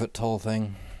 30-foot tall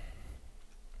thing.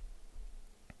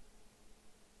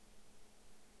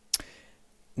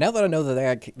 Now that I know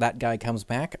that that guy comes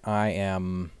back, I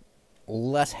am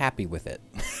less happy with it.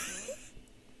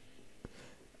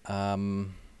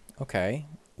 Okay,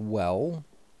 well...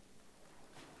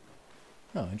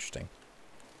 Oh, interesting.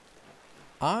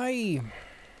 I'm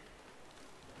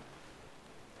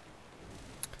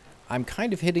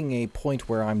kind of hitting a point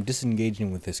where I'm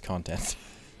disengaging with this content.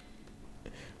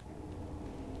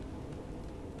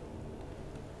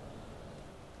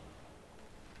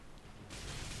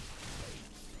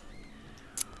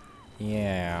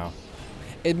 Yeah.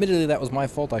 Admittedly, that was my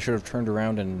fault. I should have turned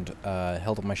around and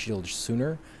held up my shield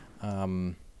sooner.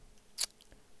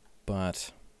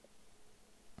 But...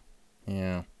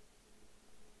 yeah.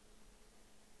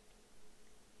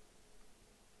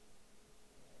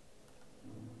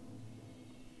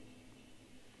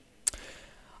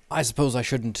 I suppose I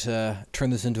shouldn't turn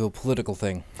this into a political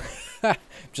thing.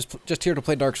 just here to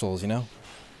play Dark Souls, you know?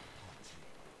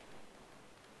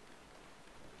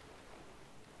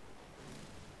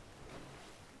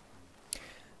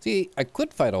 See, I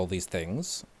could fight all these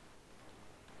things,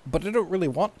 but I don't really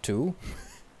want to.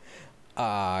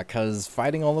 'Cause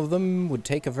fighting all of them would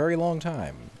take a very long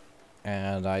time.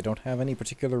 And I don't have any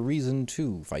particular reason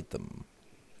to fight them.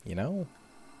 You know?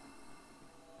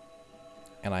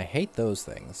 And I hate those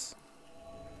things.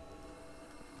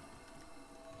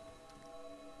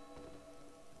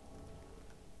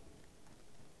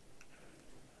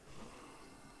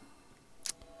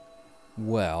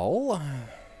 Well...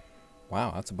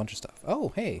 Wow, that's a bunch of stuff.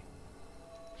 Oh, hey.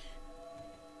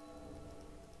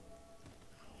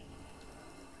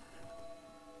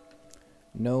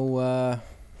 No,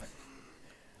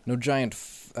 no giant,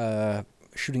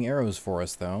 shooting arrows for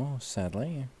us, though,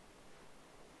 sadly.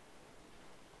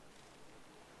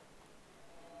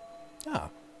 Ah.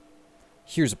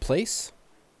 Here's a place.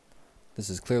 This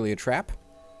is clearly a trap.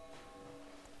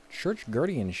 Church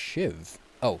Guardian Shiv.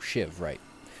 Oh, Shiv, right.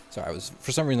 Sorry,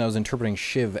 for some reason I was interpreting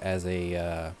Shiv as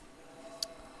a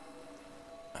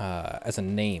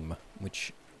name,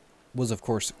 which was, of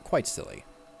course, quite silly.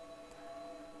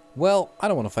 Well, I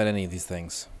don't want to fight any of these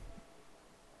things.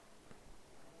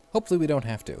 Hopefully we don't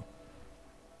have to.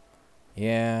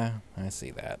 Yeah, I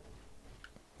see that.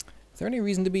 Is there any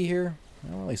reason to be here?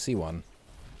 I don't really see one.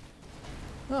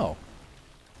 Oh.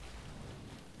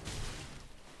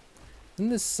 Isn't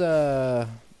this, yeah.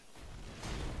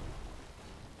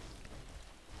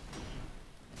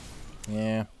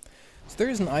 So there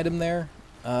is an item there.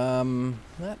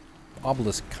 That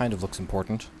obelisk kind of looks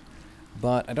important.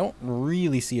 But I don't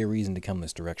really see a reason to come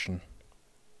this direction.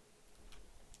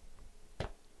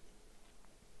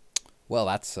 Well,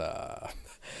 that's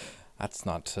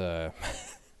not,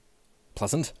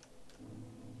 pleasant.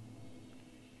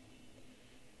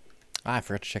 Ah, I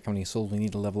forgot to check how many souls we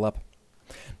need to level up.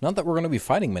 Not that we're going to be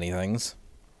fighting many things.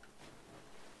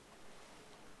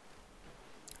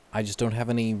 I just don't have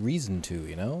any reason to,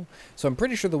 you know? So I'm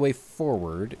pretty sure the way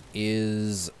forward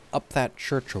is up that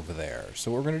church over there. So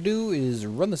what we're going to do is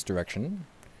run this direction.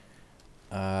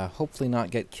 Hopefully not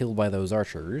get killed by those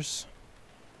archers.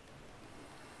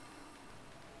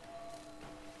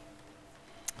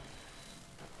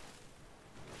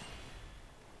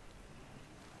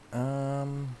 Yeah,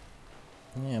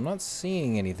 I'm not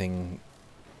seeing anything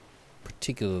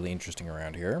particularly interesting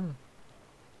around here.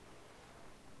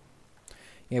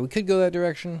 Yeah, we could go that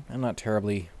direction. I'm not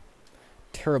terribly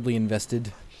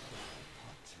invested.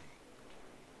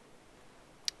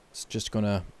 It's just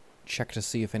gonna check to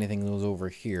see if anything goes over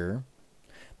here.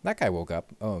 That guy woke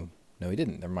up. Oh, no, he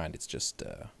didn't. Never mind. It's just,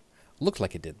 looked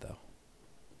like it did, though.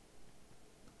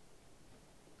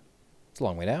 It's a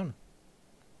long way down.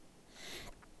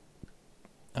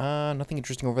 Nothing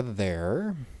interesting over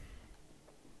there.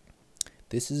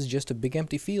 This is just a big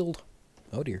empty field.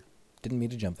 Oh dear. Didn't mean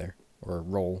to jump there. Or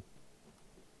roll.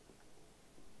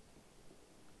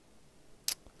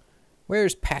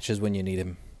 Where's Patches when you need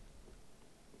him?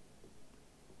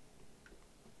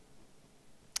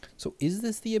 So is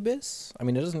this the abyss? I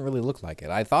mean, it doesn't really look like it.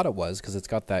 I thought it was because it's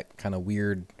got that kind of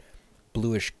weird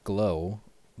bluish glow,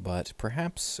 but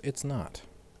perhaps it's not.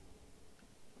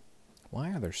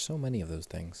 Why are there so many of those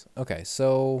things? Okay,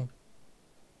 so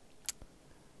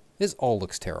this all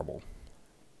looks terrible.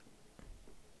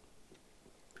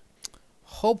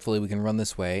 Hopefully we can run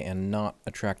this way and not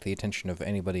attract the attention of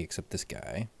anybody except this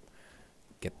guy.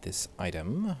 Get this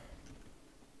item.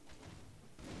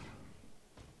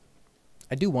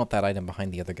 I do want that item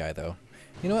behind the other guy, though.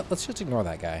 You know what? Let's just ignore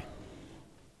that guy.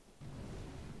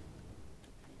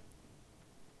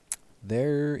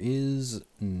 There is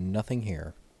nothing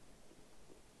here.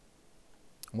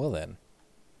 Well then.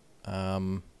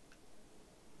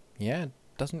 Yeah, it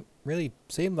doesn't really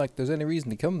seem like there's any reason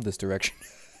to come this direction.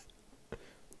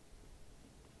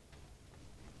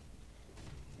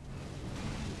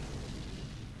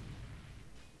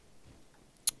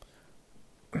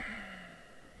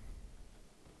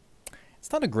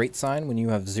 It's not a great sign when you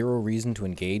have zero reason to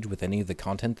engage with any of the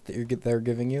content that they're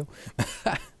giving you.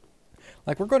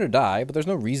 Like, we're going to die, but there's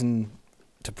no reason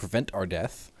to prevent our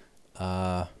death.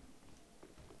 I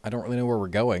don't really know where we're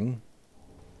going.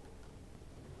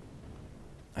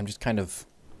 I'm just kind of...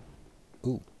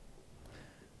 Ooh.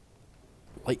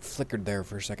 Light flickered there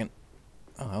for a second.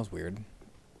 Oh, that was weird.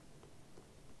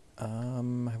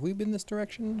 Have we been this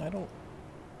direction? I don't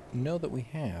know that we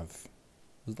have.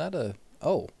 Was that a...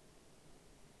 Oh.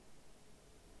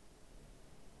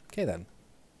 Okay then.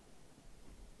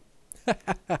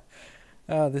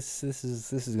 This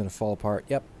is gonna fall apart.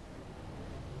 Yep.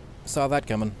 Saw that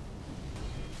coming.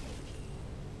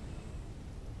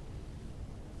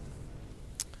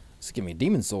 This is giving me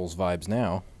Demon Souls vibes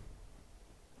now.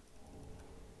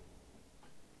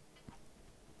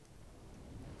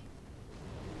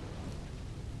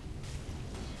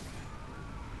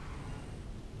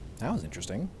 That was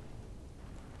interesting.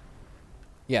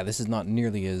 Yeah, this is not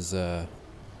nearly as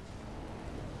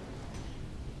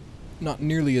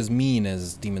mean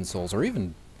as Demon Souls, or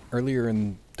even earlier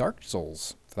in Dark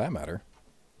Souls, for that matter.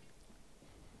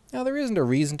 Now, there isn't a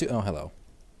reason to... Oh, hello.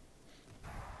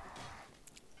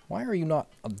 Why are you not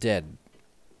dead?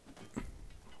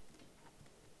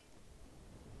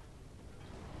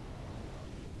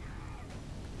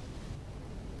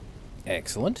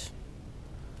 Excellent.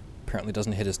 Apparently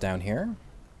doesn't hit us down here.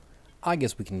 I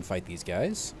guess we can fight these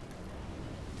guys.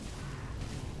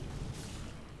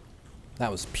 That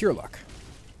was pure luck.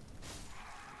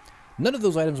 None of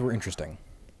those items were interesting.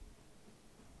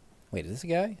 Wait, is this a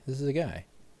guy? This is a guy.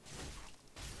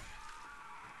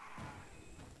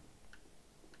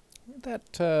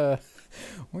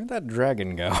 Where'd that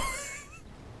dragon go?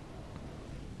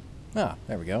 Ah,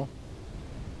 there we go.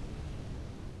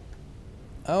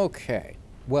 Okay.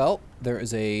 Well, there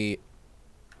is a...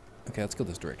 Okay, let's go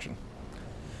this direction.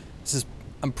 This is...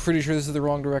 I'm pretty sure this is the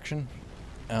wrong direction.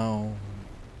 Oh.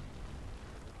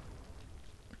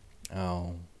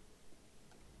 Oh.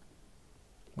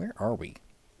 Where are we?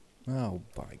 Oh,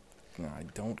 by... I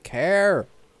don't care!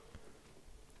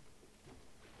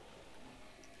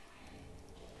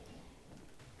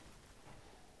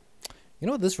 You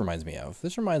know what this reminds me of?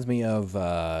 This reminds me of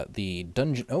the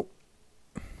dungeon... Oh.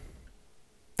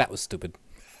 That was stupid.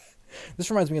 This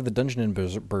reminds me of the dungeon in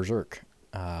Berserk.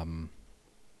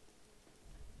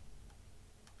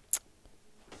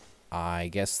 I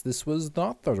guess this was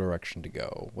not the direction to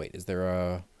go. Wait, is there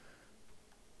a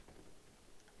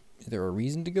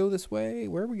reason to go this way?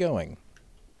 Where are we going?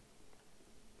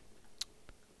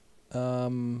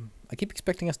 I keep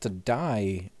expecting us to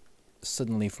die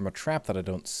suddenly from a trap that I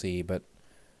don't see, but...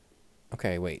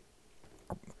 Okay, wait.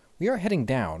 We are heading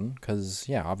down, because,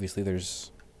 yeah, obviously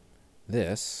there's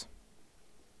this.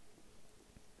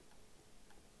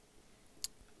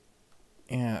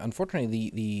 Yeah,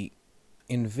 unfortunately, the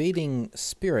invading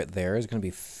spirit there is going to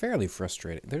be fairly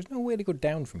frustrating. There's no way to go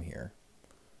down from here.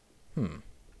 I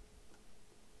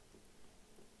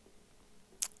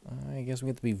guess we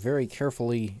have to be very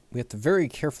carefully... We have to very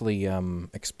carefully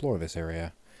explore this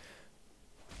area.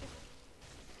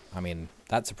 I mean,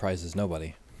 that surprises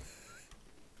nobody.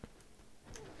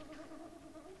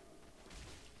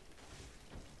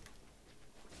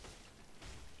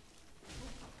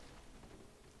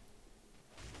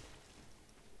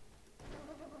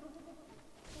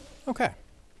 Okay.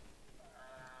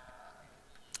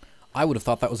 I would have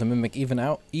thought that was a mimic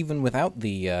even without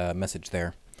the message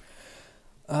there.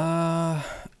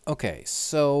 Okay,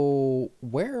 so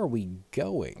where are we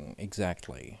going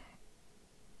exactly?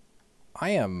 I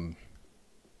am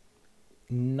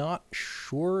not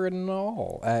sure at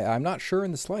all. I'm not sure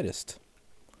in the slightest.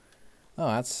 Oh,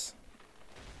 that's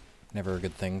never a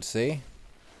good thing to see.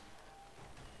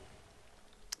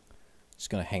 Just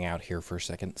gonna hang out here for a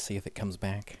second, see if it comes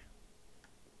back.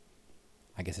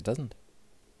 I guess it doesn't.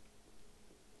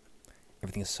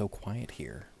 Everything is so quiet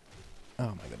here. Oh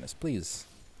my goodness, please.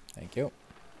 Thank you.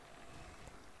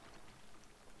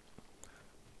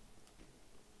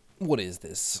 What is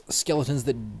this? Skeletons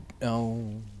that...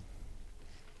 Oh.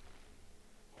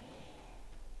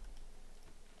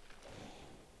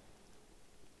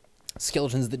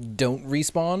 Skeletons that don't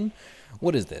respawn?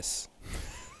 What is this?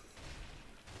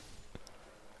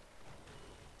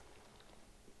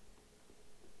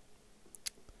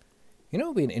 You know, it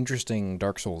would be an interesting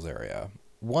Dark Souls area.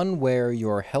 One where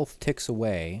your health ticks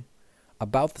away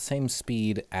about the same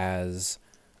speed as...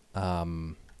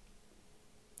 Okay,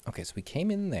 so we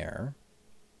came in there.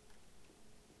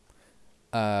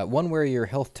 One where your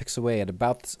health ticks away at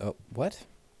about... Oh, what?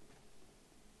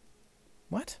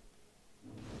 What?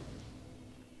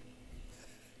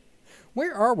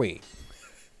 Where are we?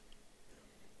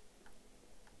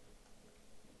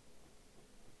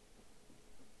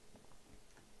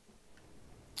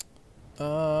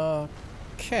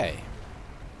 Okay.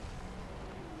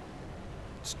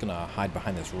 Just gonna hide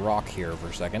behind this rock here for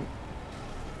a second.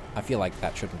 I feel like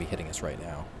that shouldn't be hitting us right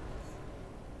now.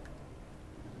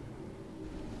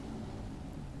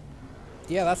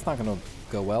 Yeah, that's not gonna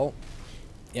go well.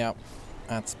 Yeah,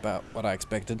 that's about what I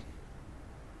expected.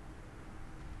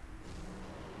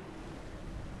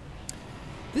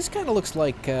 This kind of looks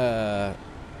like the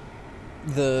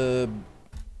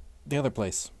other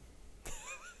place.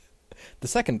 The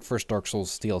second first Dark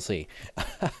Souls DLC.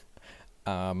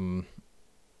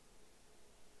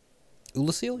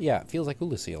 Ulasil? Yeah, it feels like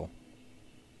Ulasil.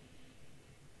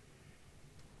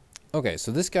 Okay,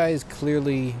 so this guy is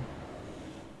clearly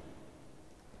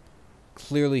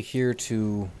here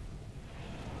to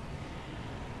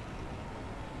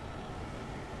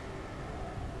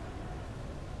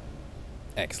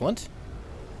Excellent.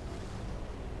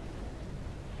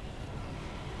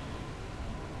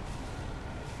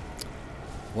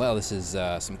 Well, this is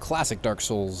some classic Dark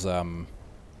Souls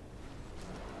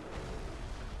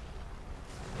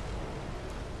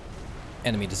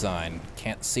enemy design.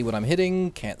 Can't see what I'm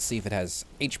hitting, can't see if it has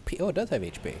HP. Oh, it does have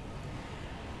HP.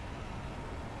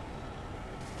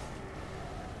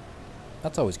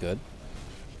 That's always good.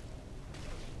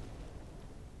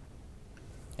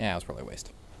 Yeah, it was probably a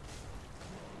waste.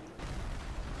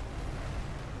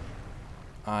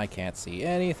 I can't see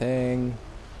anything.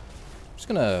 I'm just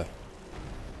gonna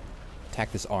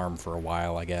attack this arm for a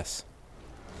while, I guess.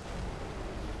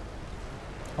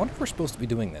 I wonder if we're supposed to be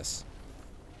doing this.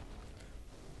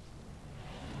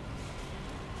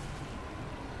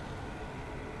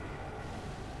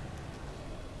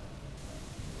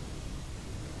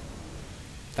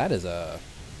 That is a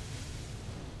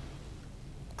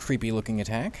creepy looking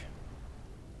attack.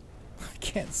 I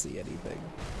can't see anything.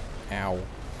 Ow.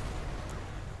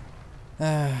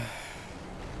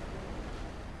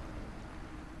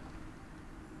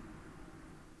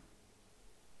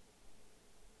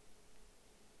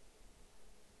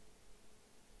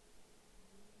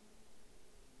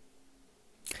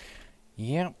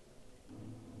 Yep.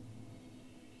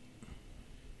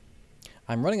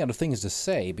 I'm running out of things to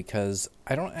say because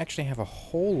I don't actually have a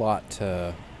whole lot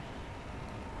to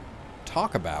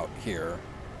talk about here.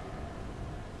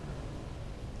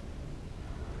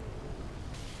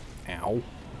 Ow.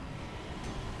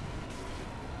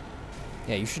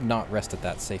 Yeah, you should not rest at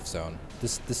that safe zone.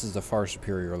 This is a far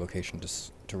superior location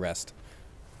to rest.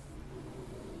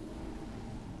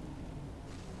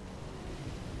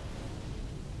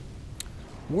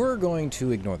 We're going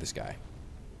to ignore this guy.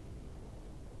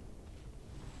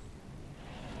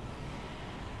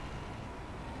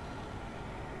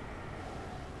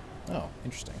 Oh,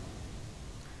 interesting.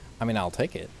 I mean, I'll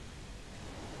take it.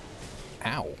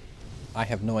 Ow. I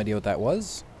have no idea what that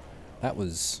was. That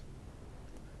was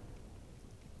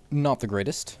not the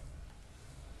greatest.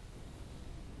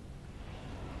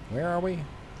 Where are we?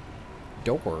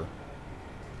 Door.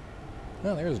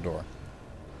 Oh, there's a door.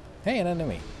 Hey, an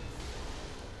enemy.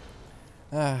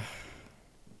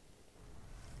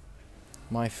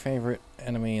 My favorite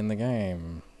enemy in the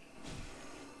game.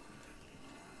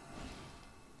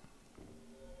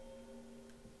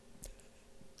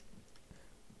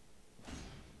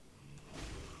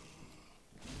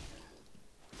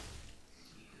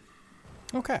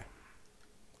 Okay.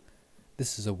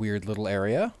 This is a weird little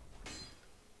area.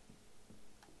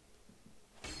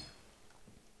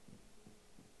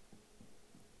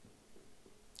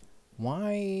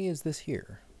 Why is this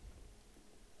here?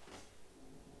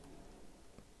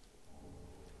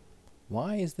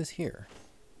 Why is this here?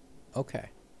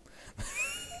 Okay.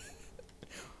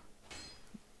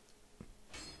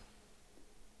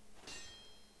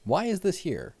 Why is this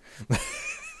here? I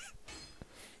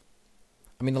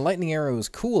mean, the lightning arrow is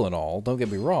cool and all, don't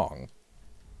get me wrong.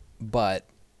 But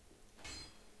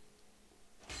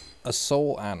a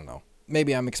soul, I don't know.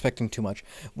 Maybe I'm expecting too much.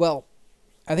 Well,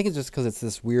 I think it's just because it's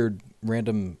this weird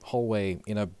random hallway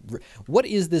in a... What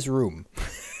is this room?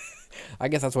 I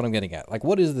guess that's what I'm getting at. Like,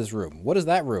 what is this room? What is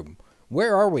that room?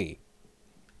 Where are we?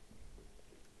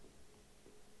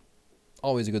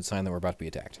 Always a good sign that we're about to be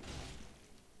attacked.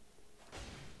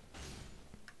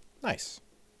 Nice.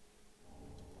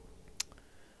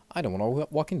 I don't want to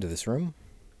walk into this room.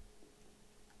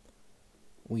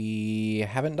 We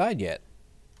haven't died yet.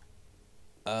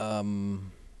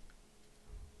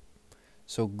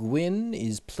 So Gwyn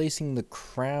is placing the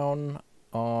crown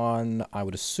on, I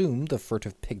would assume, the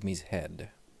furtive pygmy's head.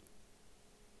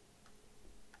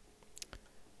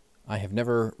 I have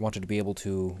never wanted to be able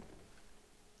to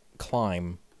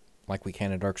climb like we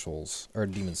can in Dark Souls, or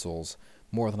Demon Souls,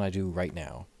 more than I do right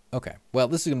now. Okay, well,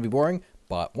 this is going to be boring,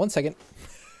 but one second.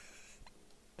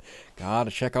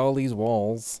 Gotta check all these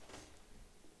walls.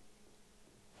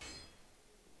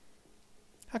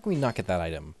 How can we not get that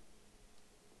item?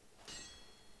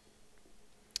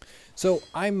 So,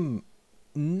 I'm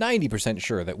 90%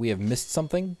 sure that we have missed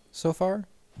something so far,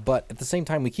 but at the same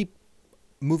time, we keep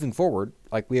moving forward,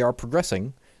 like we are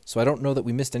progressing, so I don't know that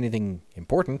we missed anything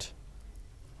important.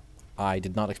 I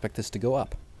did not expect this to go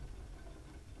up.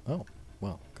 Oh,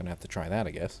 well, gonna have to try that,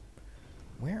 I guess.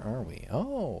 Where are we?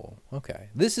 Oh, okay.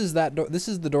 This is that door. This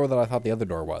is the door that I thought the other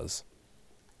door was.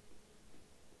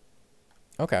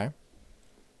 Okay.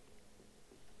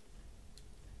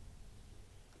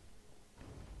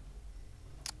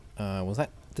 Was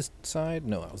that this side?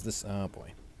 No, that was this. Oh,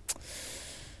 boy.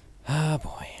 Ah,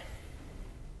 boy.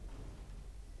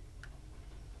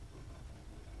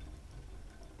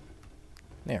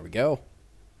 There we go.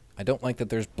 I don't like that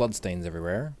there's bloodstains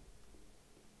everywhere.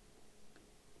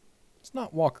 Let's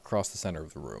not walk across the center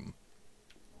of the room.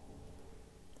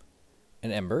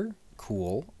 An ember.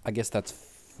 Cool. I guess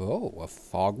that's... Oh, a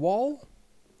fog wall?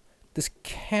 This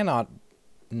cannot...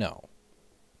 No.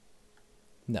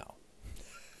 No.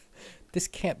 This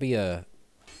can't be a...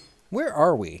 Where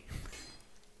are we?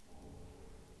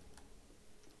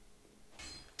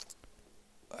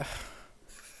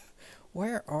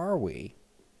 Where are we?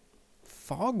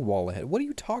 Fog wall ahead. What are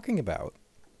you talking about?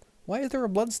 Why is there a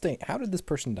bloodstain? How did this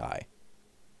person die?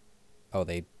 Oh,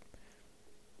 they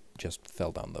just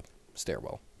fell down the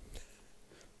stairwell.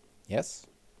 Yes?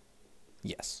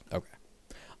 Yes. Okay.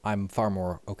 I'm far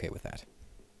more okay with that.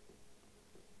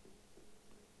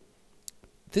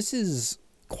 This is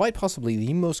quite possibly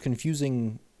the most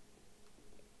confusing...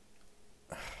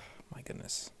 My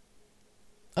goodness.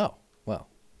 Oh, well.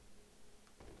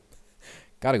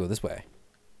 Gotta go this way.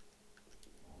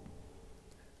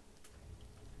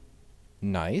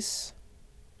 Nice.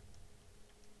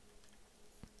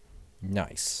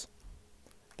 Nice.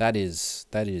 That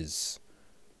is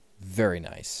very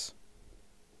nice.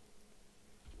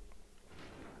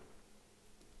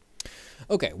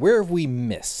 Okay, where have we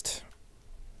missed?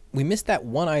 We missed that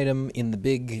one item in the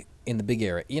big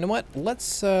area. You know what?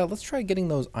 Let's try getting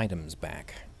those items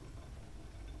back.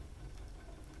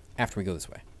 After we go this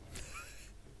way.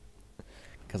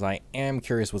 Because I am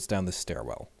curious what's down this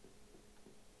stairwell.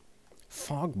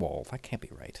 Fog wall. That can't be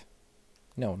right.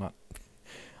 No, not...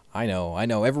 I know.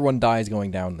 Everyone dies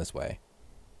going down this way.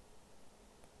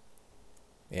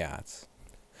 Yeah, it's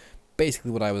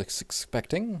basically what I was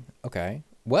expecting. Okay.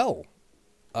 Well,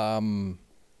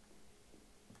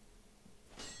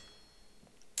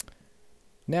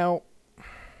 now...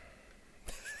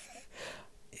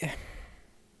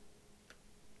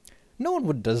 No one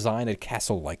would design a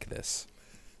castle like this.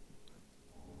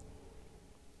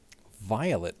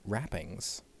 Violet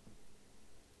wrappings.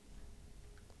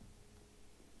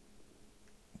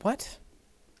 What?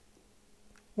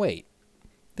 Wait.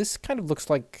 This kind of looks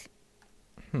like...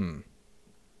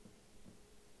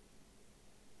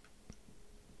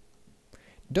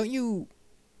 Don't you...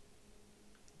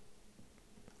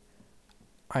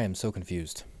 I am so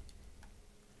confused.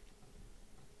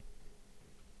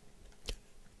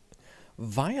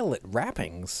 Violet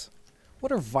wrappings?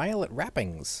 What are violet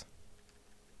wrappings?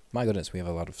 My goodness, we have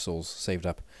a lot of souls saved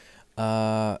up.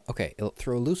 Okay, it'll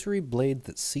throw illusory blades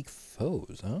that seek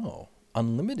foes. Oh,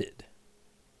 unlimited.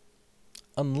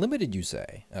 Unlimited, you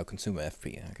say? Oh, consume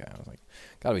FP. Okay, I was like,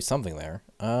 gotta be something there.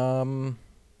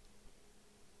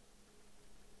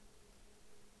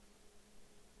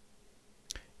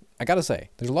 I gotta say,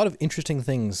 there's a lot of interesting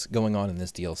things going on in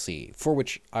this DLC, for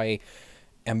which I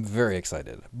am very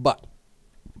excited. But,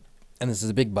 and this is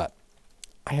a big but,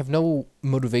 I have no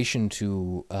motivation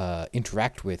to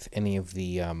interact with any of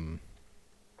the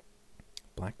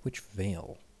Black Witch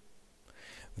Veil.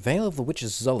 Veil of the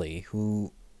Witch's Zully,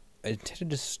 who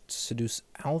intended to seduce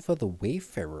Alpha the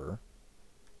Wayfarer.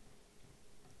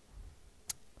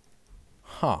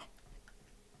 Huh.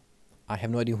 I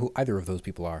have no idea who either of those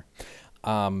people are.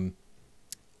 The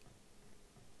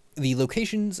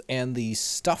locations and the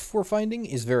stuff we're finding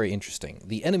is very interesting.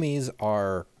 The enemies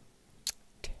are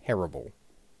terrible.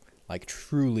 Like,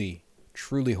 truly,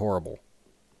 truly horrible.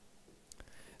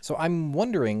 So I'm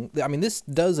wondering... I mean, this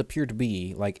does appear to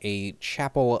be like a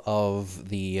chapel of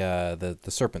the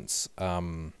serpents.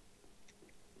 And...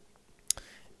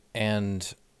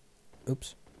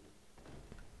 Oops.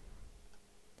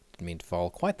 Didn't mean to fall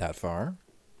quite that far.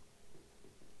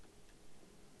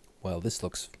 Well, this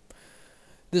looks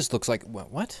like...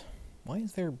 What? Why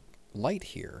is there light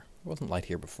here? There wasn't light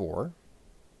here before.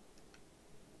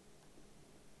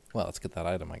 Well, let's get that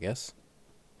item, I guess.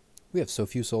 We have so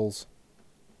few souls.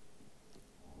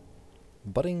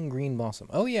 Budding green blossom.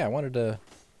 Oh yeah, I wanted to...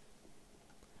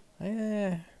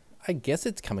 I guess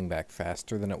it's coming back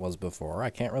faster than it was before. I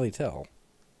can't really tell.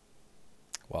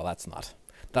 Well, that's not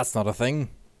a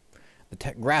thing.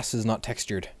 The grass is not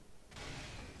textured.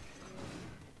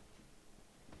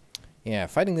 Yeah,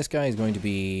 fighting this guy is going to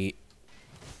be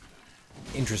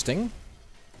interesting.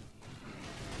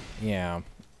 Yeah.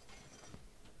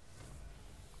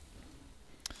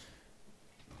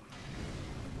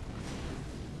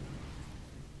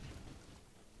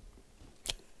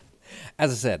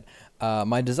 As I said,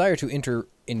 my desire to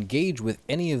engage with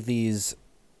any of these...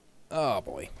 Oh,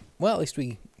 boy. Well, at least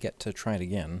we get to try it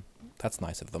again. That's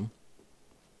nice of them.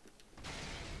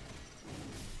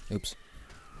 Oops.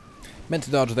 Meant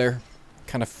to dodge there.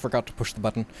 Kind of forgot to push the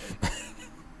button.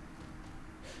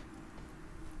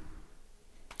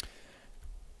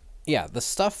 yeah, the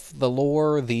stuff, the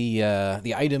lore, the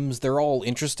items, they're all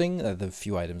interesting. The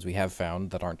few items we have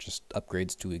found that aren't just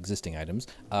upgrades to existing items.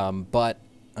 But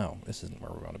oh, this isn't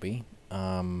where we want to be.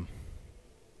 I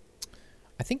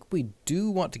think we do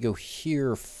want to go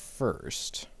here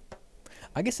first.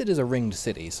 I guess it is a ringed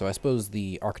city, so I suppose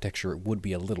the architecture would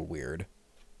be a little weird.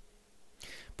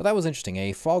 But that was interesting.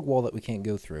 A fog wall that we can't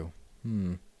go through.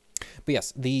 But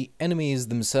yes, the enemies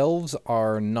themselves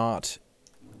are not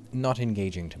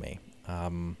engaging to me.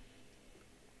 I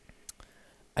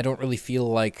don't really feel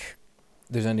like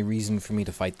there's any reason for me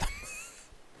to fight them.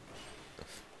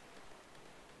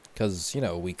 Because, you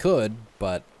know, we could,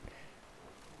 but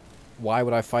why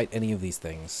would I fight any of these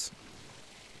things?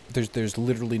 There's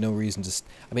literally no reason to...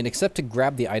 I mean, except to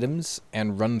grab the items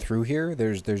and run through here,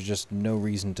 there's just no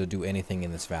reason to do anything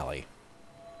in this valley.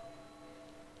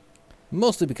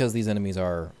 Mostly because these enemies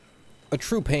are a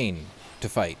true pain to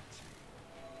fight.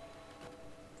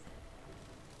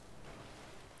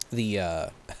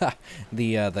 The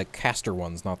the caster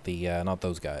ones, not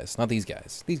those guys, not these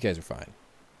guys. These guys are fine.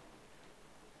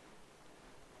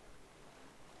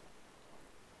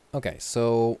 Okay,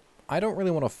 so I don't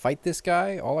really want to fight this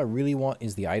guy. All I really want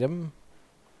is the item.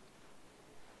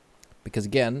 Because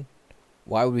again,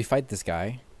 why would we fight this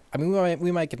guy? I mean,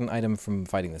 we might get an item from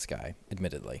fighting this guy,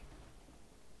 admittedly.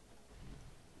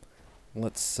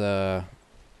 Let's ow.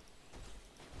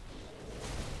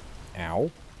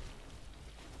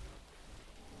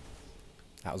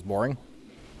 That was boring.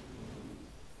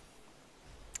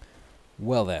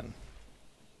 Well then.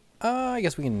 I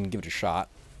guess we can give it a shot.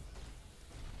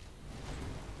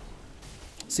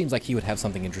 Seems like he would have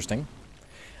something interesting.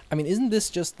 I mean, isn't this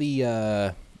just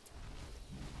the,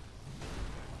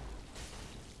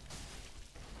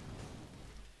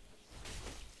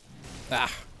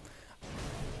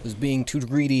 was being too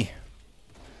greedy.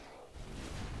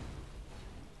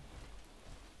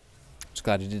 Just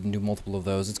glad it didn't do multiple of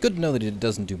those. It's good to know that it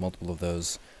doesn't do multiple of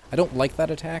those. I don't like that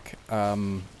attack,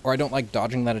 or I don't like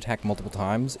dodging that attack multiple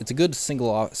times. It's a good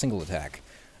single attack,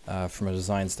 from a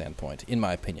design standpoint, in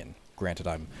my opinion. Granted,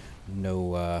 I'm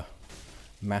no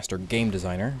master game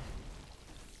designer.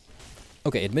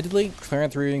 Okay, admittedly,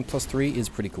 clearance rating +3 is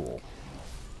pretty cool.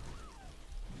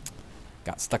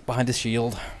 Got stuck behind his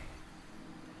shield.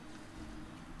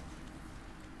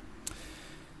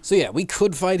 So yeah, we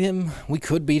could fight him. We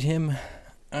could beat him.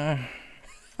 I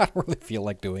don't really feel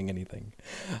like doing anything.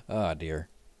 Oh, dear.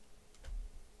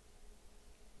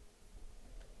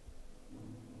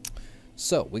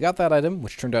 So, we got that item,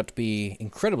 which turned out to be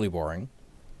incredibly boring.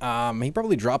 He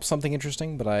probably dropped something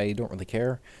interesting, but I don't really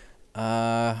care.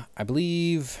 I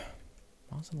believe...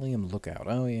 What was the Liam Lookout?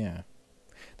 Oh, yeah.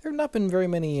 There have not been very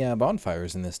many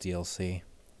bonfires in this DLC.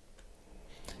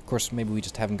 Of course, maybe we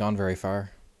just haven't gone very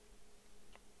far.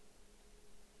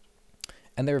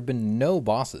 And there have been no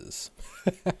bosses.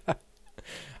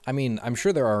 I mean, I'm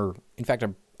sure there are... In fact,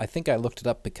 I think I looked it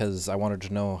up because I wanted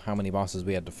to know how many bosses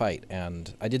we had to fight,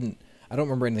 and I don't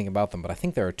remember anything about them, but I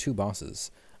think there are 2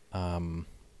 bosses.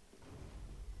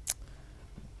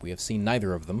 We have seen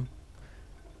neither of them,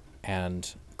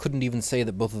 and couldn't even say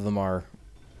that both of them are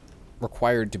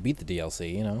required to beat the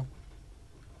DLC, you know?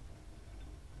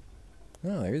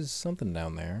 Oh, there's something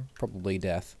down there. Probably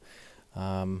death.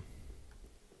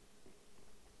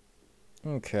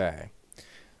 Okay.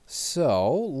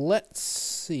 So, let's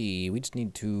see. We just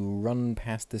need to run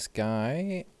past this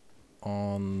guy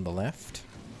on the left.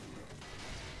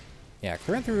 Yeah,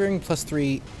 clearance rating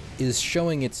 +3 is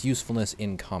showing its usefulness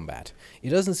in combat. It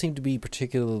doesn't seem to be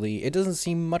particularly... It doesn't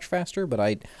seem much faster, but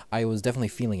I was definitely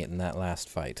feeling it in that last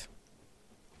fight.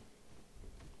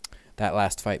 That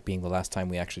last fight being the last time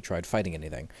we actually tried fighting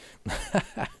anything.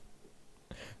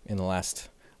 In the last,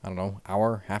 I don't know,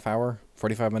 hour, half hour,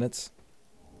 45 minutes.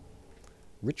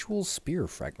 Ritual Spear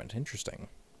Fragment. Interesting.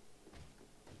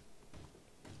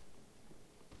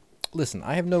 Listen,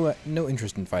 I have no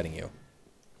interest in fighting you.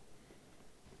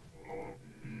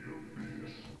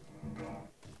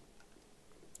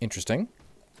 Interesting.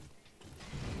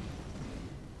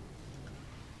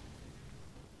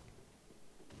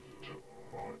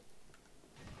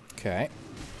 Okay.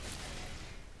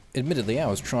 Admittedly, I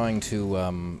was trying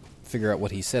to figure out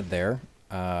what he said there.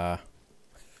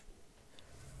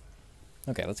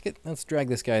 Okay, let's drag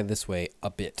this guy this way a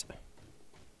bit.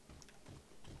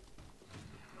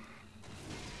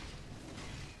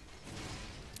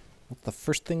 What's the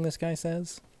first thing this guy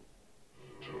says?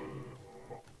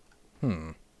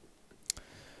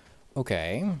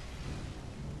 Okay.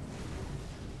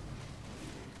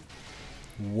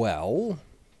 Well...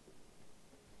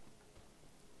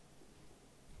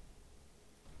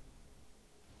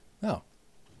 Oh.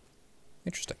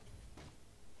 Interesting.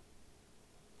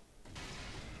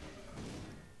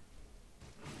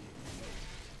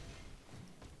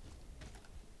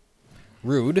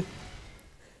 Rude.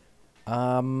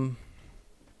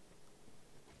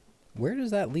 Where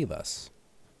does that leave us?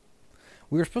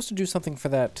 We were supposed to do something for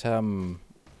that,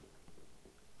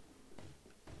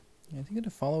 Is he gonna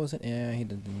follow us? Yeah, he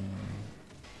did.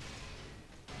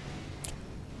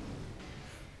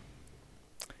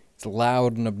 It's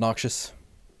loud and obnoxious.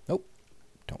 Nope.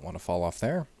 Don't want to fall off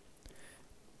there.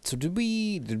 So did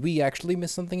we actually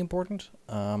miss something important?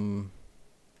 Where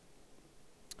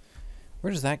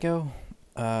does that go?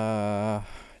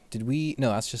 Did we?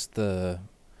 No, that's just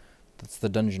that's the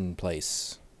dungeon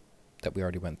place that we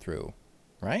already went through,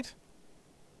 right?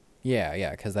 Yeah,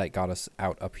 because that got us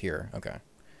out up here. Okay.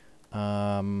 It's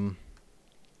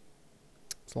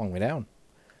a long way down.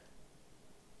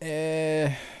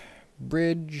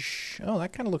 Bridge. Oh,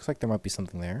 that kind of looks like there might be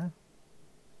something there.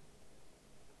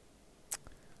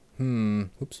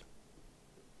 Oops.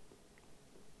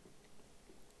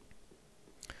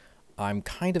 I'm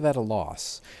kind of at a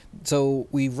loss. So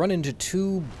we've run into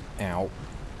two... Ow.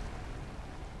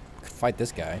 Could fight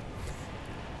this guy.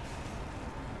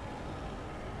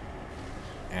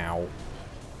 Ow.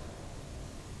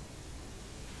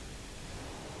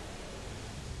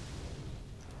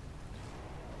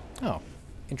 Oh,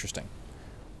 interesting.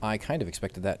 I kind of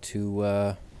expected that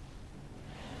to,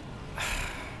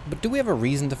 But do we have a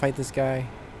reason to fight this guy?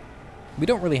 We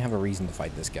don't really have a reason to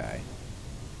fight this guy.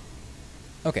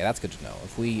 Okay, that's good to know.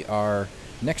 If we are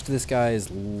next to this guy's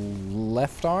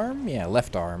left arm? Yeah,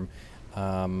 left arm.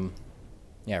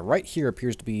 Yeah, right here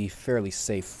appears to be fairly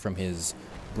safe from his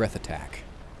breath attack.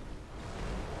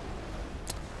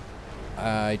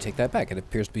 I take that back. It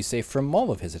appears to be safe from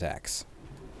all of his attacks.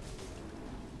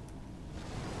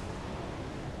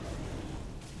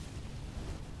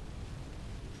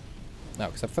 No,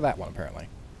 except for that one, apparently.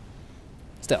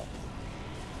 Still.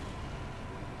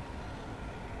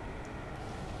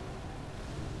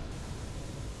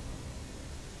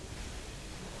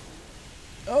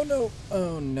 Oh no!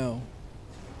 Oh no.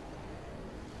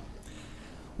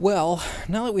 Well,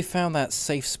 now that we found that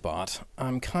safe spot,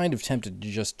 I'm kind of tempted to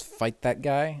just fight that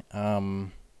guy.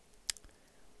 Not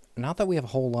that we have a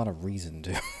whole lot of reason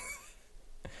to.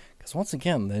 Because once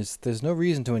again, there's no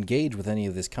reason to engage with any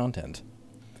of this content.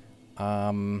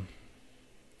 I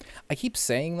keep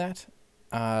saying that.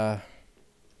 I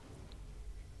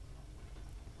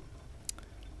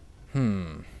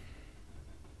don't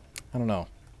know.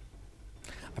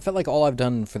 I felt like all I've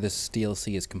done for this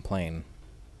DLC is complain.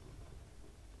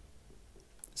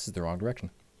 This is the wrong direction.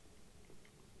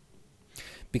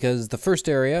 Because the first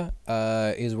area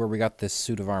is where we got this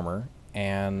suit of armor,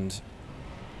 and...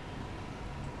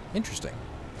 Interesting.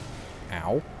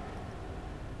 Ow.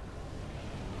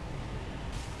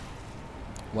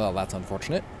 Well, that's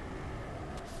unfortunate.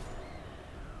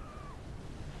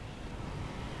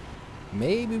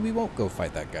 Maybe we won't go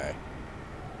fight that guy.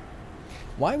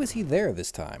 Why was he there this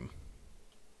time?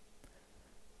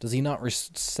 Does he not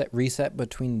reset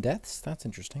between deaths? That's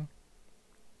interesting.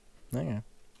 Okay.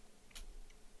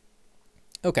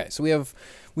 Okay, so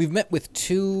we've met with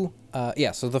two.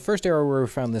 Yeah. So the first area where we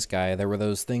found this guy, there were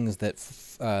those things that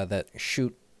that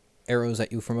shoot arrows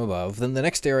at you from above. Then the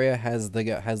next area has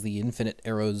the infinite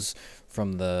arrows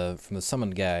from the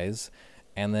summoned guys,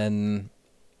 and then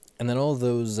all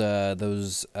those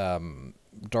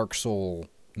Dark Soul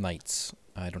knights.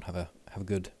 I don't have a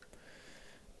good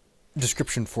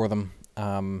description for them.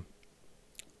 Are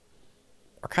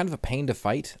kind of a pain to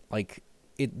fight. Like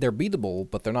they're beatable,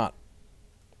 but they're not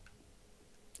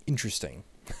interesting.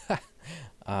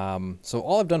 So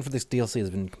all I've done for this DLC has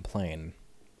been complain.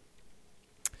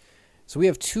 So we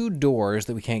have two doors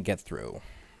that we can't get through.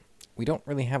 We don't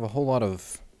really have a whole lot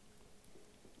of...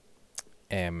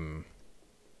 Oh,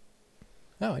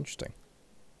 interesting.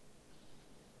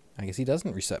 I guess he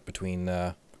doesn't reset between...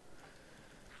 Oh,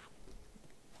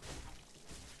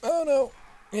 no.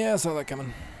 Yeah, I saw that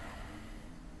coming.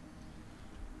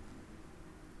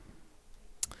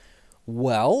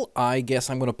 Well, I guess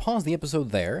I'm going to pause the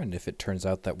episode there, and if it turns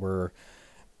out that we're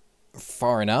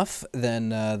far enough, then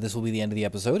this will be the end of the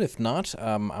episode. If not,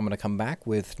 I'm going to come back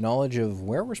with knowledge of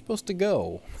where we're supposed to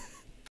go.